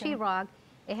insulation and the sheetrock.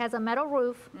 It has a metal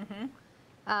roof.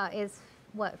 It's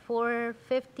what,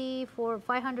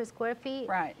 500 square feet?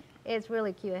 Right. It's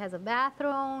really cute. It has a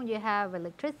bathroom, you have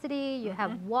electricity, you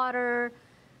have water,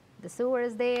 the sewer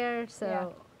is there,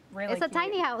 so really it's a cute.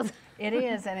 tiny house. It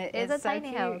is, and It's a so tiny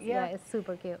cute. house. Yeah, it's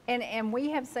super cute. And we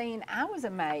have seen, I was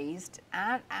amazed,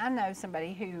 I know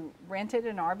somebody who rented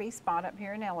an RV spot up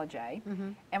here in LJ,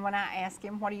 and when I asked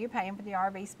him, what are you paying for the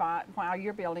RV spot while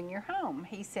you're building your home?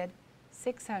 He said,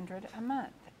 $600 a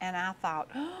month. And I thought,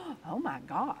 oh my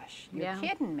gosh, you're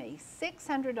kidding me.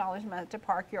 $600 a month to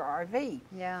park your RV.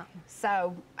 Yeah.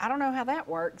 So I don't know how that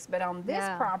works, but on this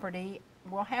property,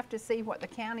 we'll have to see what the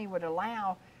county would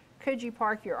allow. Could you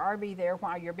park your RV there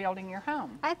while you're building your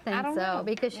home? I think don't so, know,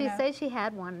 because she you know. said she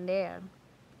had one there.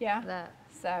 Yeah.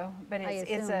 So, but it's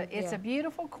assume, a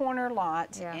beautiful corner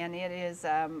lot, Yeah. and it is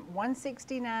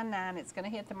 $169,900. It's going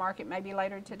to hit the market maybe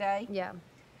later today. Yeah.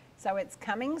 So it's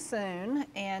coming soon,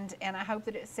 and I hope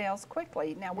that it sells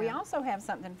quickly. Now, we also have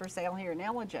something for sale here in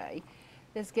LJ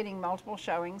that's getting multiple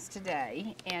showings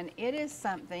today, and it is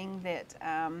something that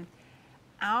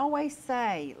I always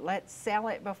say, let's sell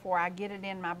it before I get it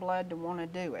in my blood to want to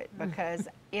do it, because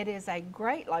it is a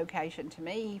great location to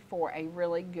me for a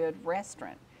really good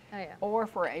restaurant. Oh, yeah. Or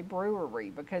for a brewery,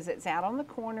 because it's out on the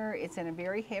corner, it's in a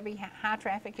very heavy, high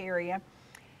traffic area.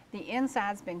 The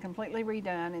inside's been completely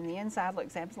redone, and the inside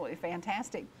looks absolutely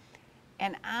fantastic.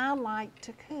 And I like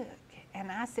to cook. And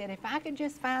I said, if I could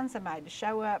just find somebody to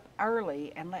show up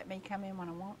early and let me come in when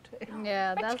I want to.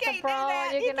 Yeah, But that's you the can't do problem.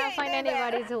 that. You You cannot can't find do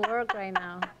that. anybody to work right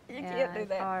now. You can't do it's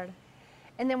that. hard.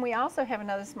 And then we also have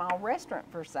another small restaurant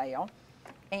for sale.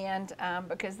 And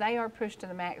because they are pushed to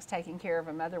the max taking care of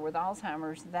a mother with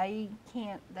Alzheimer's, they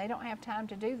don't have time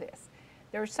to do this.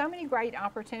 There are so many great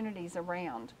opportunities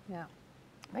around. Yeah.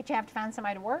 But you have to find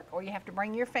somebody to work, or you have to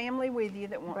bring your family with you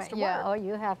that wants to Yeah, work. or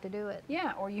you have to do it.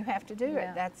 Yeah, or you have to do it.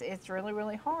 It's really,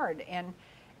 really hard. And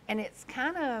it's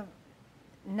kind of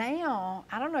now,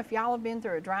 I don't know if y'all have been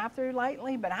through a drive-through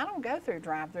lately, but I don't go through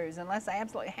drive-throughs unless I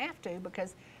absolutely have to,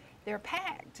 because they're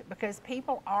packed, because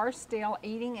people are still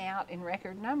eating out in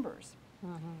record numbers.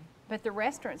 But the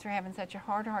restaurants are having such a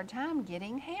hard time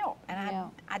getting help. And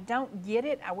I don't get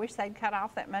it. I wish they'd cut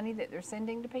off that money that they're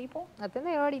sending to people. I think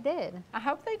they already did. I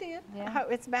hope they did. Yeah. I hope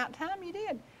it's about time you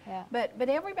did. Yeah. But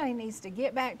everybody needs to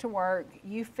get back to work.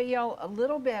 You feel a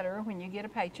little better when you get a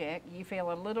paycheck. You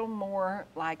feel a little more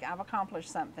like I've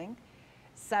accomplished something.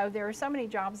 So there are so many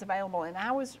jobs available. And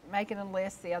I was making a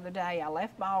list the other day. I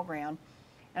left Ball Ground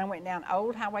and I went down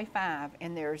Old Highway 5,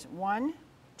 and there's 1,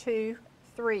 2,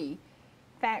 3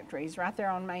 factories right there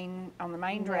on the main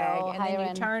They're drag, all and then you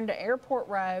hiring. turn to Airport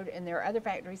Road, and there are other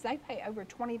factories. They pay over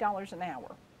 $20 an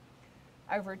hour.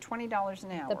 Over $20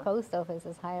 an hour. The post office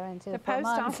is hiring too. The for post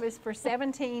months. office for I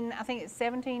think it's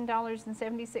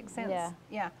 $17.76. Yeah.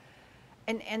 Yeah.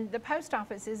 And the post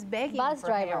office is begging Bus for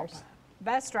drivers. help.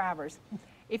 Bus drivers.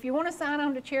 If you want to sign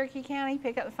on to Cherokee County,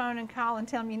 pick up the phone and call and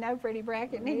tell them you know Freddie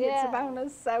Brackett and he gets a Yeah.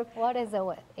 bonus. So What is it?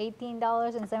 What,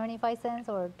 $18.75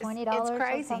 or $20 it's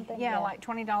crazy. or something? Yeah, like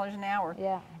 $20 an hour.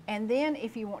 Yeah. And then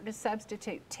if you want to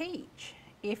substitute teach,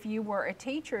 if you were a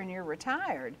teacher and you're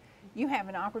retired, you have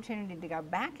an opportunity to go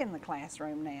back in the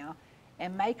classroom now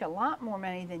and make a lot more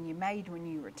money than you made when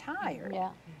you retired. Yeah.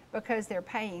 Because they're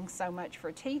paying so much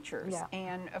for teachers. Yeah.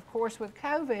 And of course with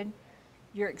COVID,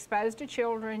 you're exposed to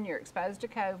children, you're exposed to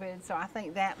COVID, so I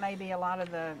think that may be a lot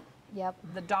of the Yep.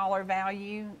 dollar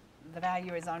value. The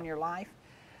value is on your life.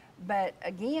 But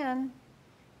again,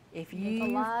 if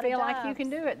you lot of feel like you jobs. can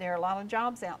do it, there are a lot of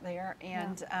jobs out there.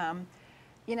 And,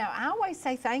 you know, I always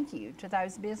say thank you to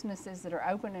those businesses that are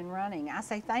open and running. I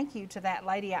say thank you to that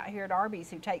lady out here at Arby's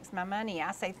who takes my money.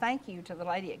 I say thank you to the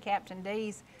lady at Captain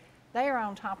D's. They are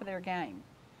on top of their game.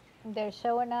 They're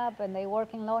showing up and they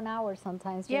working long hours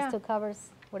sometimes Yeah. just to cover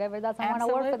whatever doesn't want to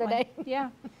work for the day. Absolutely. Yeah.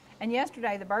 And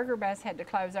yesterday the Burger Bus had to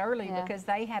close early Yeah. because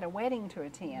they had a wedding to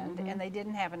attend and they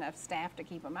didn't have enough staff to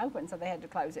keep them open, so they had to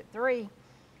close at 3.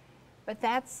 But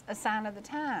that's a sign of the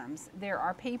times. There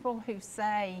are people who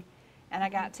say, and I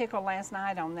got tickled last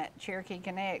night on that Cherokee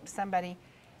Connect, somebody,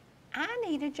 I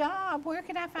need a job. Where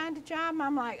can I find a job? And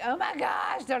I'm like, oh my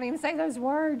gosh, don't even say those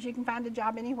words. You can find a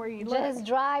job anywhere you look. Just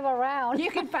drive around. You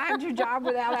can find your job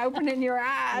without opening your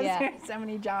eyes. Yeah. There's so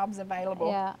many jobs available.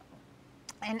 Yeah.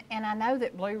 And I know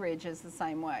that Blue Ridge is the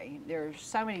same way. There's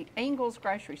so many. Ingles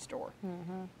Grocery Store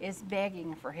is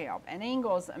begging for help. And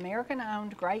Ingles,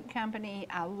 American-owned, great company.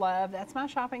 I love. That's my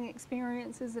shopping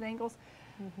experiences at Ingles.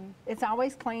 It's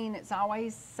always clean. It's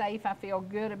always safe. I feel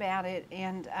good about it.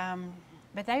 And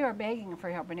but they are begging for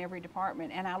help in every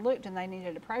department. And I looked, and they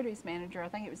needed a produce manager. I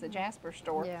think it was the Jasper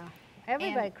store. Yeah.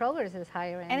 Everybody, Kroger's is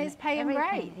hiring. And it's paying everything,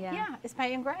 great. Yeah. It's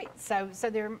paying great. So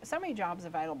there are so many jobs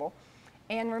available.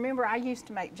 And remember, I used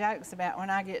to make jokes about when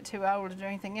I get too old to do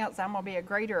anything else, I'm going to be a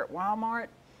greeter at Walmart.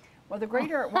 Well, the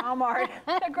greeter at Walmart,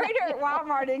 the greeter at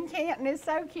Walmart in Canton is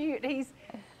so cute. I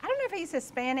don't know if he's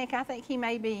Hispanic. I think he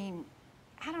may be,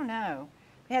 I don't know.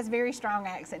 He has a very strong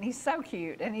accent. He's so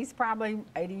cute, and he's probably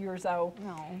 80 years old.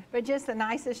 No. But just the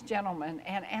nicest gentleman.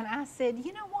 And I said,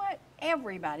 you know what?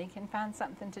 Everybody can find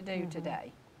something to do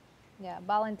today. Yeah.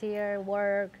 Volunteer,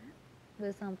 work,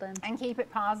 do something. And keep it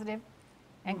positive.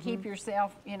 And keep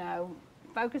yourself, you know,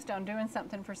 focused on doing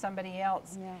something for somebody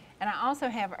else. Yeah. And I also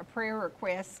have a prayer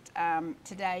request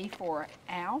today for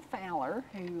Al Fowler,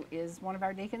 who is one of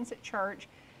our deacons at church,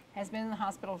 has been in the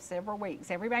hospital several weeks.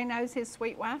 Everybody knows his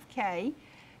sweet wife, Kay,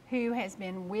 who has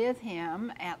been with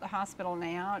him at the hospital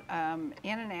now,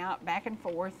 in and out, back and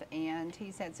forth, and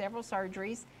he's had several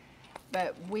surgeries.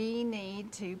 But we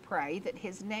need to pray that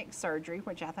his next surgery,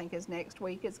 which I think is next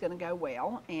week, is going to go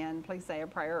well. And please say a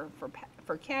prayer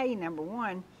for Kay, number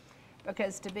one,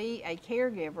 because to be a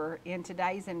caregiver in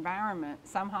today's environment,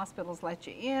 some hospitals let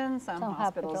you in, some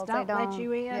hospitals they don't let don't.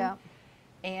 you in. Yeah.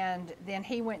 And then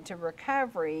he went to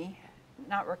rehab,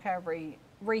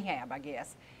 I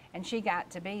guess, and she got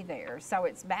to be there. So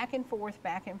it's back and forth,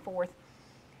 back and forth.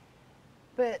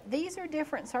 But these are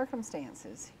different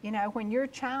circumstances. You know, when your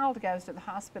child goes to the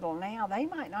hospital now, they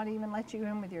might not even let you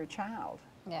in with your child,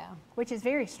 Yeah. which is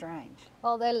very strange.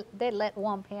 Well, they let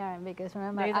one parent because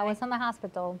remember Do I they? was in the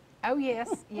hospital Oh,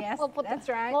 yes, yes, that's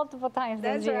right. multiple times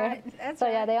That's this year. right, that's so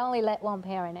yeah, right. they only let one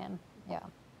parent in. Yeah.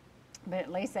 But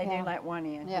at least they Yeah. do let one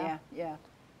in. Yeah. Yeah.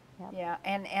 Yep. Yeah,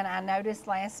 and I noticed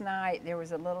last night there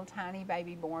was a little tiny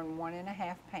baby born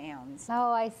 1.5 pounds.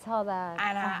 Oh, I saw that.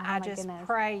 And Oh, I my just goodness.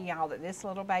 pray, y'all, that this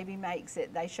little baby makes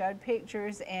it. They showed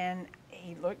pictures, and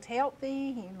he looked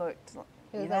healthy. He looked, It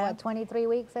you was know, what, 23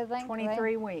 weeks, I think? 23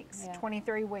 right? weeks. Yeah.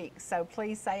 23 weeks. So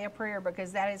please say a prayer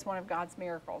because that is one of God's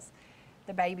miracles.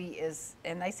 The baby is,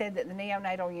 and they said that the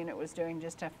neonatal unit was doing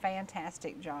just a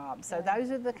fantastic job. So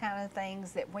those are the kind of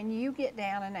things that when you get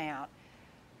down and out,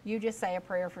 you just say a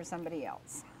prayer for somebody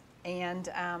else. And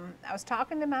I was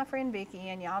talking to my friend Vicki,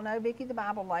 and y'all know Vicki the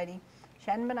Bible lady.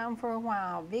 She hadn't been on for a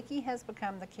while. Vicki has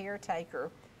become the caretaker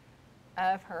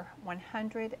of her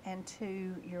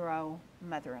 102-year-old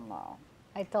mother-in-law.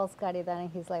 I told Scotty that, and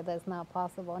he's like, that's not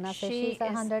possible. And I said, She she's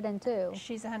 102.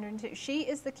 She's 102. She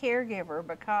is the caregiver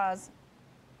because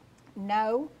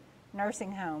no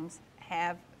nursing homes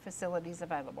have facilities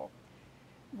available.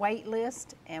 Wait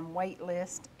list and wait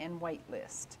list and wait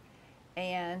list.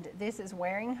 And this is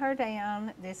wearing her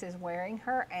down, this is wearing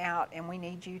her out, and we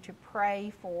need you to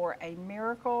pray for a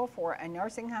miracle, for a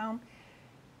nursing home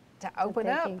to open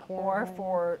up, or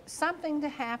for something to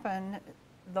happen.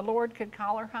 The Lord could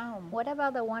call her home. What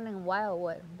about the one in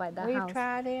Wildwood by the house? We've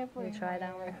tried everywhere. We tried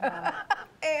that one. Wow.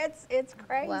 It's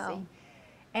crazy. Wow.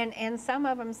 And some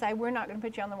of them say, we're not going to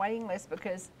put you on the waiting list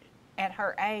because at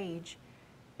her age,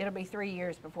 it'll be 3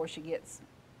 years before she gets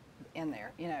in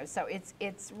there, you know. So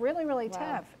it's really, really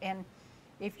tough. And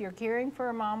if you're caring for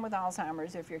a mom with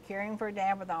Alzheimer's, if you're caring for a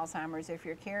dad with Alzheimer's, if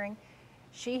you're caring,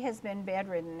 she has been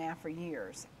bedridden now for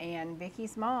years. And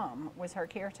Vicky's mom was her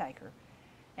caretaker.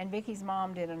 And Vicky's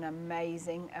mom did an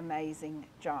amazing, amazing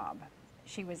job.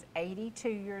 She was 82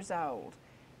 years old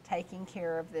taking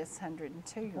care of this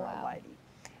 102-year-old lady.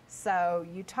 So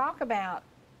you talk about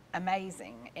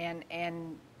amazing,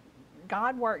 and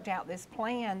God worked out this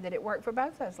plan that it worked for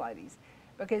both those ladies,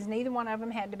 because neither one of them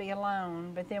had to be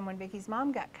alone. But then when Vicky's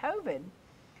mom got COVID,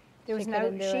 there was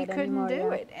she couldn't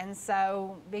do it. And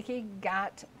so Vicky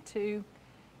got to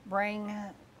bring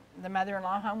the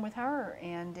mother-in-law home with her,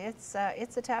 and it's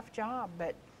a tough job.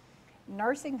 But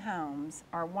nursing homes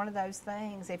are one of those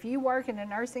things. If you work in a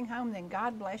nursing home, then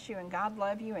God bless you and God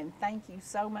love you and thank you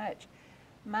so much.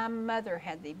 My mother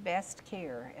had the best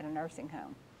care in a nursing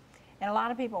home. And a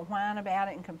lot of people whine about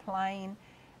it and complain,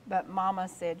 but Mama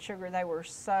said, sugar, they were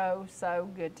so, so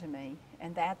good to me.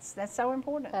 And that's so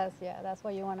important. That's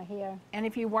what you want to hear. And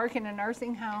if you work in a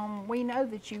nursing home, we know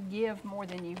that you give more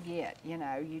than you get. You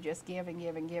know, you just give and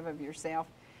give and give of yourself.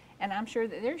 And I'm sure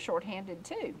that they're shorthanded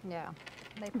too. Yeah.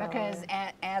 Because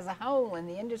as a whole in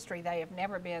the industry, they have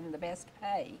never been the best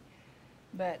pay.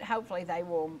 But hopefully they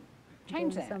will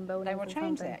change that. They will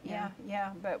change that.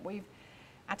 Yeah. But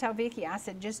I told Vicki, I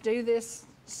said, just do this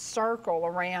circle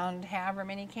around however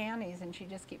many counties, and she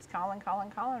just keeps calling,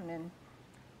 and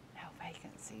no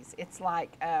vacancies. It's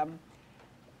like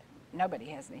nobody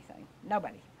has anything.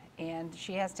 Nobody. And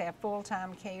she has to have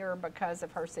full-time care because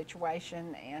of her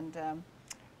situation. And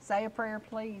say a prayer,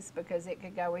 please, because it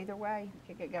could go either way.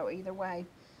 It could go either way.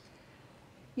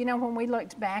 You know, when we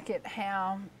looked back at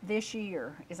how this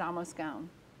year is almost gone.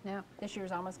 Yeah. This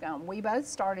year's almost gone. We both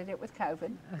started it with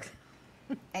COVID.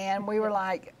 And we were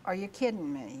like, are you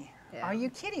kidding me? Yeah. Are you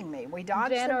kidding me? We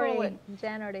dodged the bullet.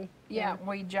 January. Yeah,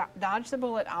 we dodged the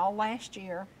bullet all last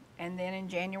year. And then in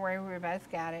January, we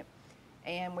both got it.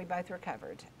 And we both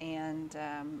recovered. And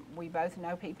we both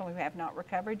know people who have not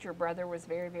recovered. Your brother was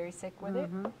very, very sick with it.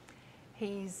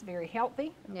 He's very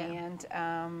healthy. Yeah. And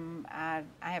I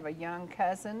have a young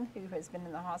cousin who has been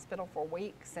in the hospital for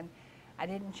weeks. And I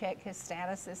didn't check his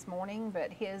status this morning,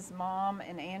 but his mom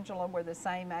and Angela were the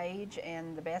same age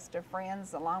and the best of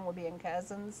friends, along with being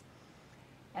cousins.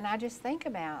 And I just think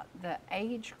about the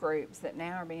age groups that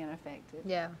now are being affected.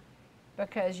 Yeah.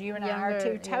 Because you and I are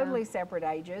two totally separate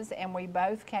ages, and we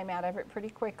both came out of it pretty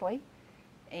quickly.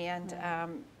 And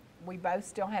we both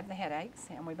still have the headaches,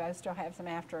 and we both still have some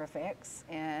after effects,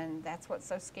 and that's what's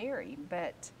so scary.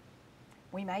 But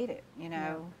we made it, you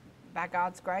know. By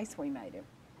God's grace, we made it.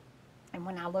 And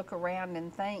when I look around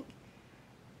and think,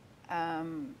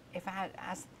 if I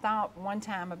thought one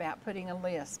time about putting a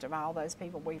list of all those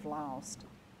people we've lost.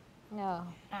 No.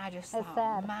 I just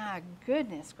thought, my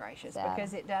goodness gracious,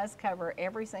 because it does cover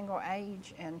every single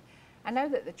age. And I know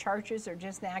that the churches are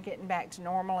just now getting back to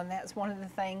normal, and that's one of the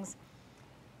things.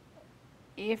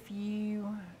 If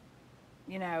you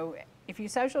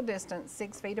social distance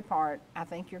 6 feet apart, I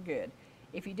think you're good.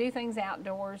 If you do things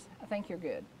outdoors, I think you're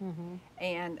good.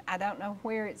 And I don't know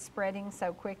where it's spreading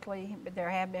so quickly, but there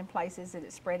have been places that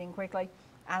it's spreading quickly.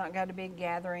 I don't go to big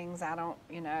gatherings. I don't,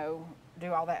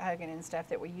 do all that hugging and stuff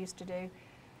that we used to do.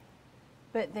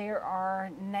 But there are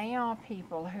now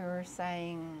people who are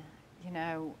saying,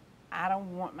 I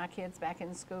don't want my kids back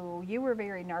in school. You were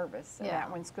very nervous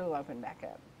about when school opened back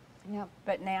up. Yep.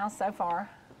 But now, so far,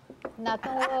 knock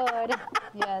on wood.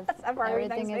 Yes, so far,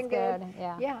 everything is good.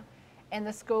 Yeah. And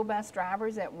the school bus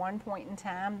drivers at one point in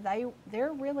time,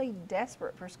 they're really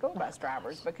desperate for school bus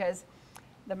drivers because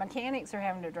the mechanics are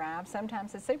having to drive.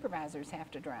 Sometimes the supervisors have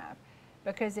to drive.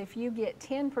 Because if you get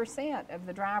 10% of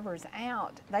the drivers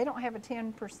out, they don't have a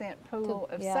 10% pool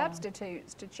of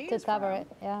substitutes to choose from. To cover it,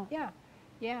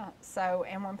 Yeah. So,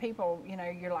 and when people,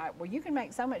 you're like, well, you can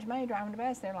make so much money driving the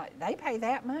bus. They're like, they pay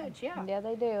that much? Yeah. Yeah,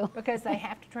 they do. Because they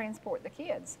have to transport the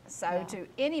kids. So to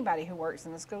anybody who works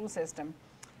in the school system,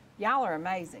 y'all are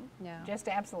amazing. Yeah. Just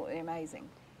absolutely amazing.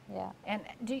 Yeah. And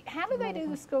how do they do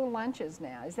the school lunches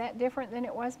now? Is that different than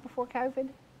it was before COVID?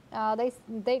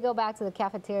 They go back to the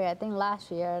cafeteria. I think last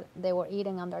year they were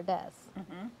eating on their desks.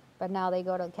 But now they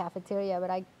go to the cafeteria,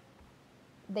 but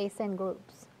they send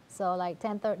groups. So like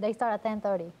 10:30, they start at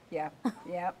 10:30. Yeah,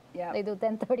 yep, yep. They do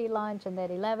 10:30 lunch, and then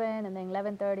 11, and then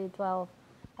 11:30, 12.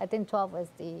 I think 12 was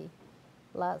the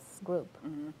last group.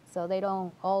 So they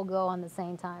don't all go on the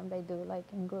same time. They do like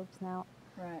in groups now.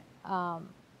 Right.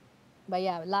 But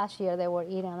yeah, last year they were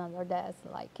eating on their desk.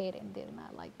 Like Kaden did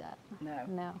not like that. No.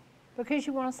 No. Because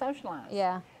you want to socialize.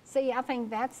 Yeah. See, I think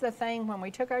that's the thing when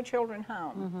we took our children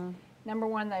home. Number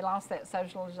one, they lost that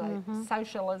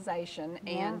socialization,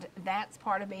 and that's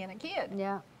part of being a kid.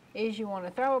 Yeah. Is you want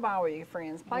to throw a ball with your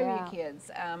friends, play with Yeah. your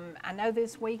kids. I know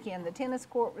this weekend the tennis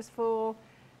court was full,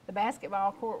 the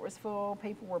basketball court was full.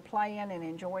 People were playing and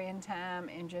enjoying time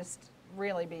and just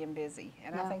really being busy.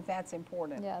 And I Yeah. think that's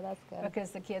important. Yeah, that's good.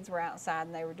 Because the kids were outside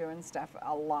and they were doing stuff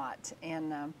a lot.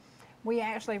 And we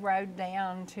actually rode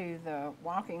down to the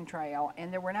walking trail,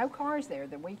 and there were no cars there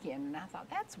the weekend. And I thought,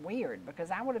 that's weird,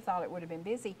 because I would have thought it would have been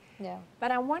busy. Yeah.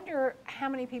 But I wonder how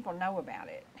many people know about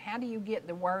it. How do you get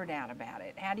the word out about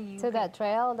it? How do you... To that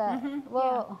trail, that,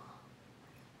 well...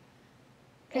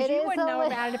 Because it you is wouldn't a know li-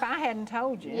 about it if I hadn't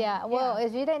told you. Yeah, well,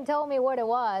 if you didn't tell me what it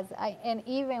was, and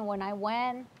even when I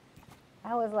went,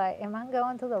 I was like, am I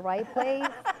going to the right place?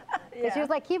 Because she was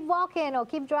like, keep walking or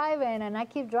keep driving, and I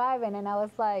keep driving, and I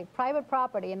was like, private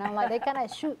property, and I'm like, they kind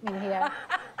of shoot me here.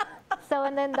 So,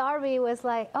 and then Darby was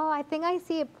like, oh, I think I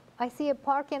see a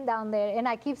parking down there, and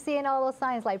I keep seeing all those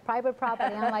signs like private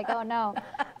property. I'm like, oh no.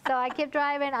 So I kept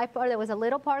driving. There was a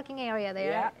little parking area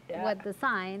there with the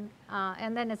sign,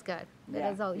 and then it's good.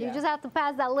 You just have to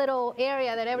pass that little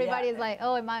area that everybody is like,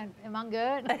 oh, am I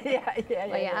good? But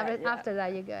after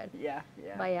that, you're good. Yeah,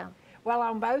 yeah. But yeah. Well,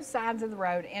 on both sides of the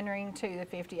road entering to the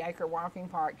 50-acre walking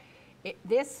park,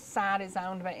 this side is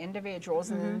owned by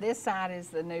individuals, and then this side is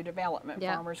the new development,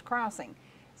 Farmers Crossing.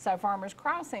 So Farmers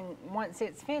Crossing, once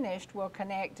it's finished, will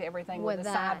connect everything with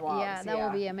the sidewalks. Yeah, that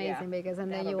will be amazing, because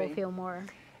then you will feel more.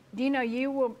 Do you know,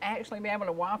 you will actually be able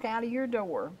to walk out of your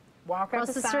door, walk up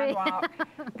the sidewalk,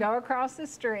 go across the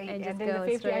street, and do the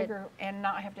 50-acre and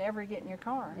not have to ever get in your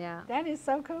car. Yeah. That is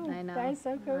so cool. I know. That is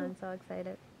so cool. I'm so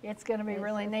excited. It's going to be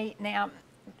really neat. Now,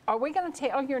 are we going to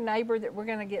tell your neighbor that we're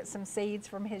going to get some seeds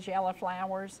from his yellow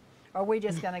flowers? Or are we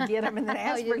just going to get them and then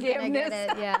ask forgiveness?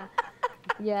 Yeah.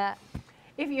 Yeah.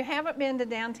 If you haven't been to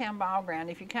downtown Ball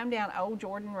Ground, if you come down Old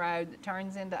Jordan Road that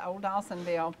turns into Old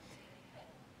Dawsonville,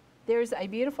 there's a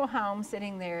beautiful home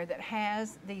sitting there that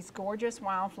has these gorgeous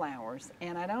wildflowers.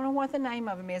 And I don't know what the name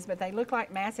of them is, but they look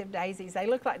like massive daisies. They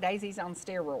look like daisies on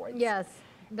steroids. Yes.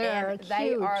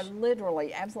 They are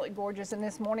literally absolutely gorgeous. And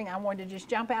this morning I wanted to just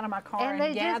jump out of my car and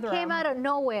gather them. And they just came out of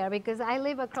nowhere, because I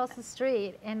live across the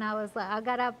street, and I was like, I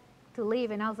got up to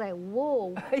leave, and I was like,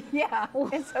 whoa. Yeah,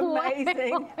 it's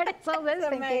amazing. So this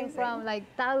thing came from, like,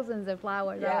 thousands of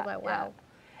flowers. I was like, wow.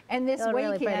 And this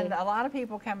weekend, really a lot of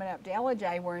people coming up to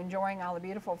LJ were enjoying all the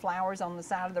beautiful flowers on the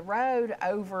side of the road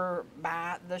over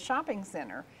by the shopping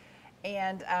center.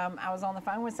 And I was on the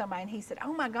phone with somebody, and he said,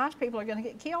 oh my gosh, people are going to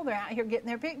get killed. They're out here getting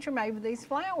their picture made with these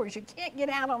flowers. You can't get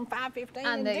out on 515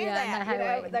 and do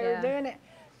that. They were doing it.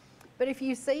 But if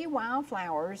you see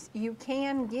wildflowers, you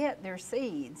can get their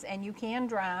seeds, and you can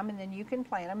dry them, and then you can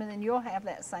plant them, and then you'll have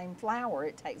that same flower.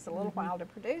 It takes a little while to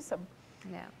produce them.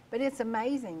 Yeah. But it's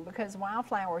amazing, because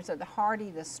wildflowers are the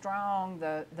hardy, the strong,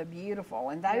 the beautiful.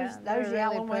 And those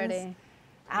yellow ones,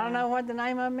 I don't know what the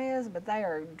name of them is, but they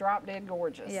are drop dead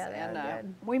gorgeous. Yeah, they're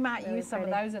good. We might use some of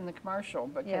those in the commercial,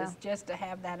 because just to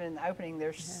have that in the opening,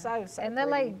 they're so And they're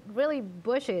pretty. like really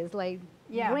bushes, like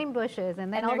green bushes,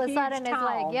 and then all of a sudden it's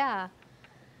like,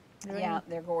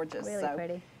 they're gorgeous. Really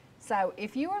pretty. So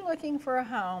if you are looking for a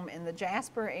home in the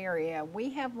Jasper area,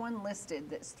 we have one listed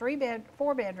that's 4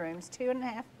 bedrooms,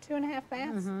 2.5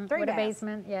 baths, 3 With baths. a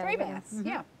basement, yeah. 3 baths,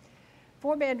 yeah.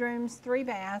 4 bedrooms, 3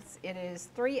 baths. It is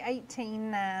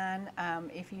 $318,900.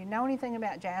 If you know anything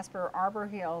about Jasper, Arbor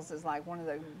Hills is like one of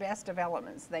the best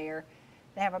developments there.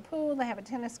 They have a pool, they have a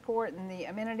tennis court, and the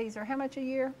amenities are how much a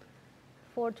year?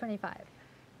 $425.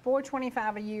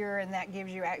 $425 a year, and that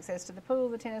gives you access to the pool,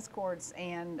 the tennis courts,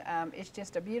 and it's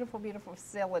just a beautiful, beautiful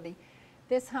facility.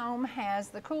 This home has,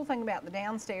 the cool thing about the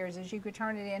downstairs is you could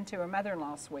turn it into a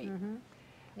mother-in-law suite.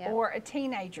 Or a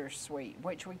teenager suite,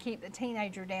 which would keep the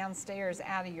teenager downstairs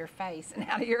out of your face and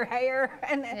out of your hair,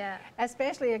 and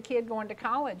especially a kid going to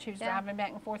college who's driving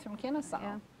back and forth from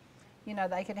Kennesaw. You know,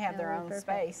 they could have their own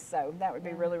space, so that would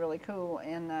be really, really cool.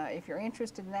 And if you're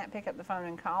interested in that, pick up the phone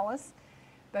and call us,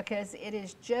 because it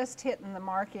is just hitting the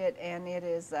market, and it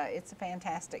is it's a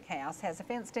fantastic house. Has a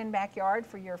fenced-in backyard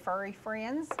for your furry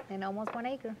friends. And almost 1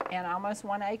 acre. And almost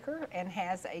 1 acre, and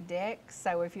has a deck.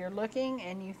 So if you're looking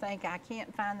and you think, I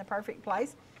can't find the perfect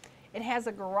place, It has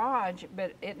a garage,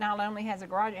 but it not only has a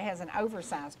garage, it has an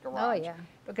oversized garage. Oh, yeah.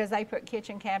 Because they put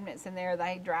kitchen cabinets in there.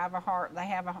 They drive a Harley.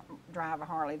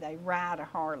 They ride a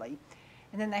Harley.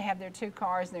 And then they have their 2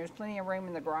 cars, and there's plenty of room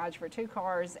in the garage for 2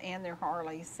 cars and their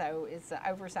Harley. So it's an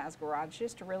oversized garage,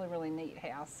 just a really, really neat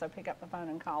house. So pick up the phone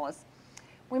and call us.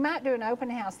 We might do an open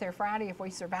house there Friday if we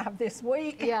survive this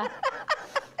week. Yeah.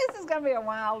 This is going to be a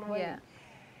wild week. Yeah.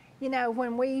 You know,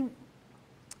 when we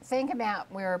think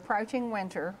about we're approaching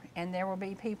winter, and there will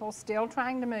be people still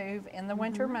trying to move in the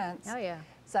winter months. Oh, yeah.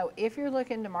 So if you're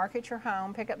looking to market your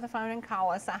home, pick up the phone and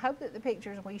call us. I hope that the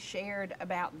pictures we shared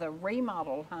about the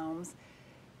remodeled homes,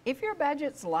 if your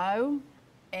budget's low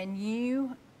and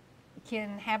you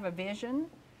can have a vision,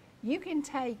 you can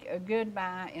take a good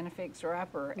buy in a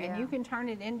fixer-upper and you can turn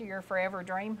it into your forever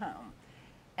dream home.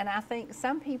 And I think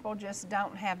some people just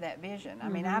don't have that vision. I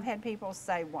mean, I've had people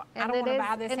say, well, I don't want to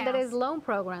buy this house. And there is loan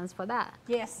programs for that.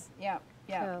 Yes, yep.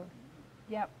 So.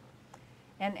 Yep.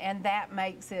 And that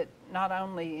makes it not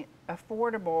only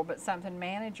affordable, but something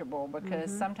manageable,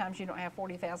 because sometimes you don't have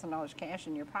 $40,000 cash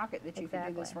in your pocket that you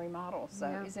can do this remodel. So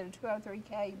is it a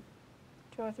 203K?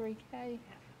 203K?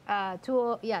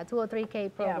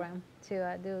 203K program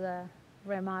to do the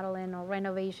remodeling or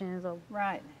renovations or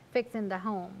fixing the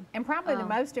home. And probably the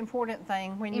most important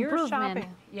thing when you're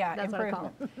shopping,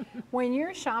 improvement. When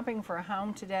you're shopping for a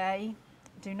home today,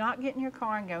 do not get in your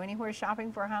car and go anywhere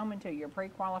shopping for a home until you're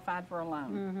pre-qualified for a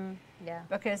loan.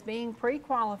 Because being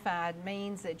pre-qualified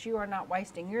means that you are not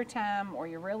wasting your time or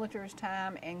your realtor's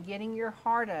time and getting your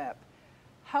heart up,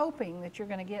 hoping that you're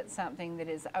going to get something that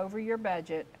is over your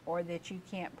budget or that you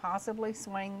can't possibly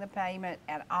swing the payment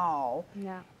at all.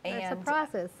 It's a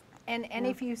process. And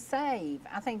if you save,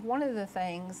 I think one of the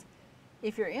things,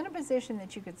 if you're in a position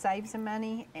that you could save some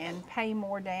money and pay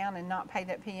more down and not pay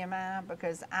that PMI,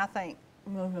 because I think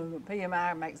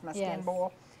PMI makes my skin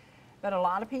boil, but a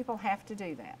lot of people have to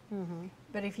do that.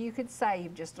 But if you could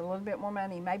save just a little bit more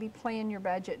money, maybe plan your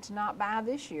budget to not buy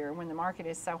this year when the market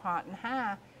is so hot and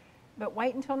high, but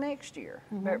wait until next year.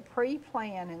 But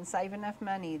pre-plan and save enough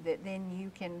money that then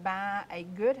you can buy a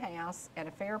good house at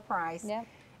a fair price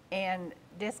and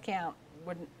discount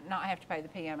would not have to pay the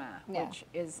PMI, which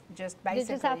is just basically. You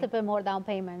just have to put more down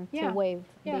payment to waive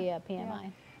the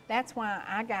PMI. That's why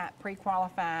I got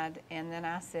pre-qualified, and then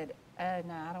I said,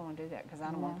 no, I don't want to do that because I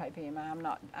don't want to pay PMI.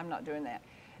 I'm not doing that.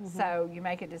 So you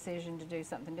make a decision to do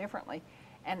something differently.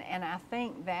 And I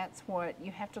think that's what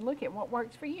you have to look at, what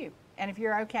works for you. And if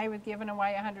you're okay with giving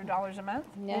away $100 a month,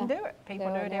 then do it.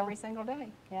 People do it every single day.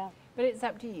 But it's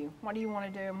up to you. What do you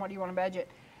want to do and what do you want to budget?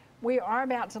 We are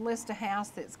about to list a house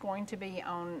that's going to be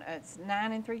on, it's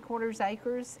 9 3/4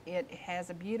 acres. It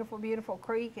has a beautiful, beautiful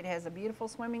creek. It has a beautiful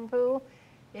swimming pool.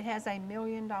 It has a $1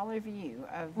 million view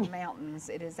of the mountains.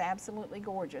 It is absolutely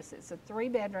gorgeous. It's a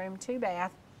 3-bedroom,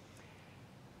 2-bath,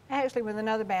 actually with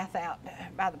another bath out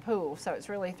by the pool. So it's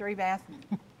really 3-bath.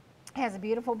 Has a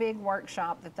beautiful big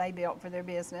workshop that they built for their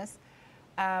business.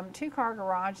 2-car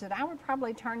garage that I would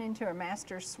probably turn into a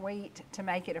master suite to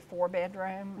make it a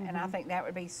 4-bedroom, and I think that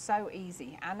would be so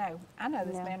easy. I know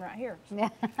this man right here.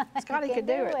 Scotty could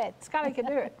do it. Scotty could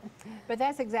do it. But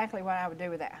that's exactly what I would do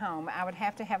with that home. I would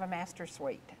have to have a master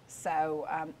suite. So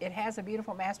it has a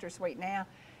beautiful master suite now,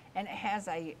 and it has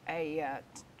a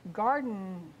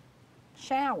garden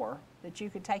shower that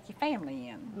you could take your family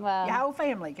in. Wow. Your whole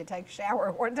family could take a shower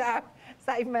at one time,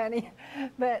 save money.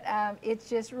 But it's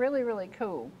just really, really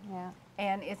cool.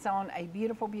 And it's on a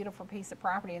beautiful, beautiful piece of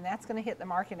property, and that's going to hit the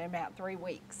market in about 3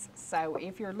 weeks. So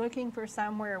if you're looking for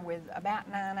somewhere with about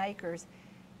 9 acres,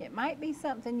 it might be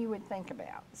something you would think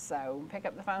about. So pick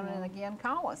up the phone and again,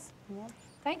 call us.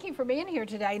 Thank you for being here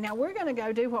today. Now we're going to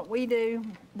go do what we do.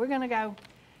 We're going to go.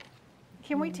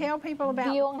 Can we tell people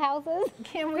about? View on houses?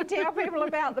 Can we tell people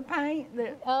about the paint?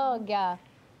 Oh, God.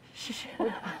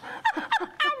 I'm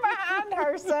behind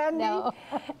her Sunday,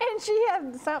 and she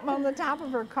had something on the top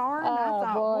of her car, and I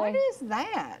thought, what is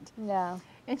that?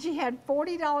 And she had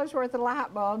 $40 worth of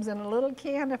light bulbs and a little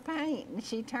can of paint, and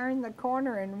she turned the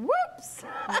corner and whoops!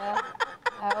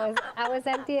 I was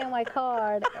emptying my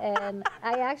car, and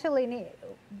I actually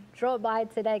drove by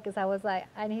today because I was like,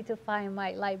 I need to find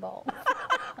my light bulb.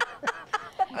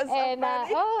 And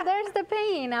oh, there's the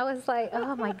paint. I was like,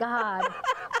 oh my God.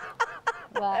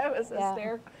 That was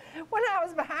hysterical. When I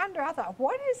was behind her, I thought,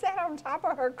 what is that on top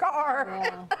of her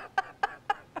car?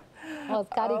 Well,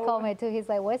 Scotty called me too. He's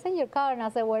like, what's in your car? And I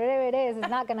said, whatever it is, it's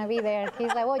not going to be there.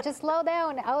 He's like, well, just slow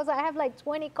down. I was like, I have like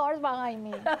 20 cars behind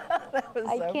me. That was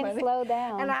I so can't funny. slow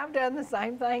down. And I've done the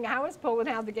same thing. I was pulling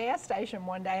out of the gas station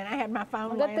one day, and I had my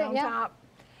phone laying on top.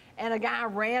 and a guy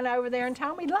ran over there and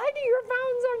told me, "Lady, your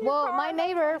phone's on your car." Well, my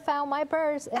neighbor found my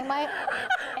purse and my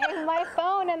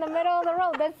phone in the middle of the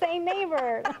road. That same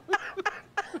neighbor.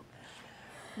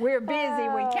 We're busy.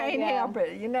 We can't yeah. help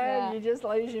it. You know, Yeah. you just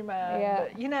lose your mind. Yeah.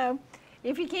 But, you know,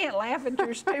 if you can't laugh at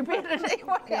your stupidity,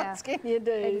 what Yeah. else can you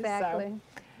do? Exactly.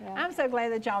 So, Yeah. I'm so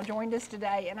glad that y'all joined us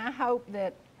today, and I hope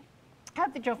that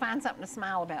you'll find something to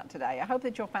smile about today. I hope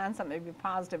that you'll find something to be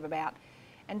positive about.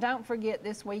 And don't forget,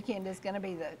 this weekend is going to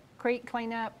be the creek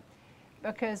cleanup,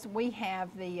 because we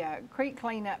have the creek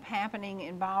cleanup happening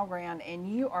in Ball Ground,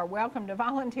 and you are welcome to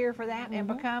volunteer for that and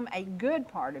become a good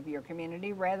part of your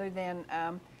community rather than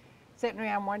sitting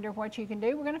around wondering what you can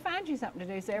do. We're going to find you something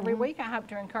to do. So every week I hope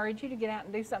to encourage you to get out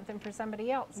and do something for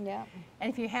somebody else. Yeah.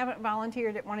 And if you haven't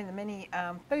volunteered at one of the many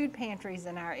food pantries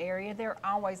in our area, they're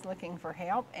always looking for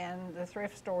help, and the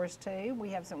thrift stores too. We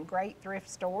have some great thrift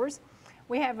stores.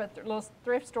 We have a little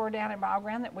thrift store down in Ball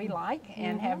Ground that we like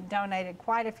and have donated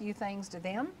quite a few things to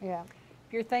them. Yeah.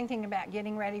 If you're thinking about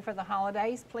getting ready for the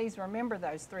holidays, please remember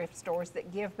those thrift stores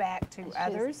that give back to It's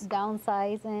others. just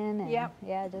downsizing and Yep.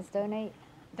 yeah, just donate.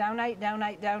 Donate,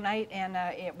 and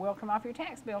it will come off your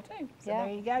tax bill too. So Yeah,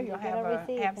 there you go. you You'll get a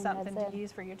receipt have and something that's to it.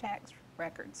 use for your tax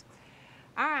records.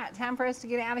 All right, time for us to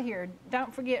get out of here.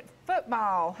 Don't forget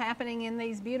football happening in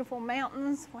these beautiful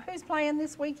mountains. Who's playing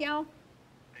this week, y'all?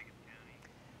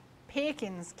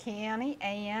 Pickens County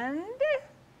and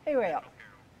who else?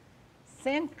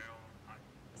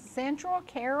 Central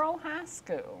Carroll High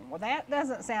School. Well, that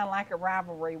doesn't sound like a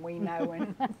rivalry we know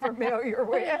and familiar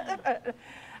with.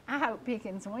 I hope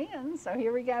Pickens wins. So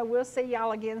here we go. We'll see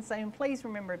y'all again soon. Please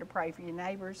remember to pray for your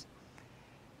neighbors,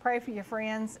 pray for your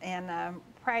friends, and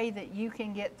pray that you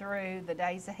can get through the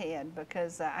days ahead,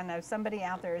 because I know somebody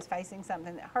out there is facing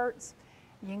something that hurts.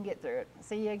 You can get through it.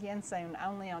 See you again soon,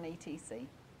 only on ETC.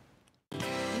 You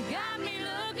got me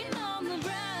looking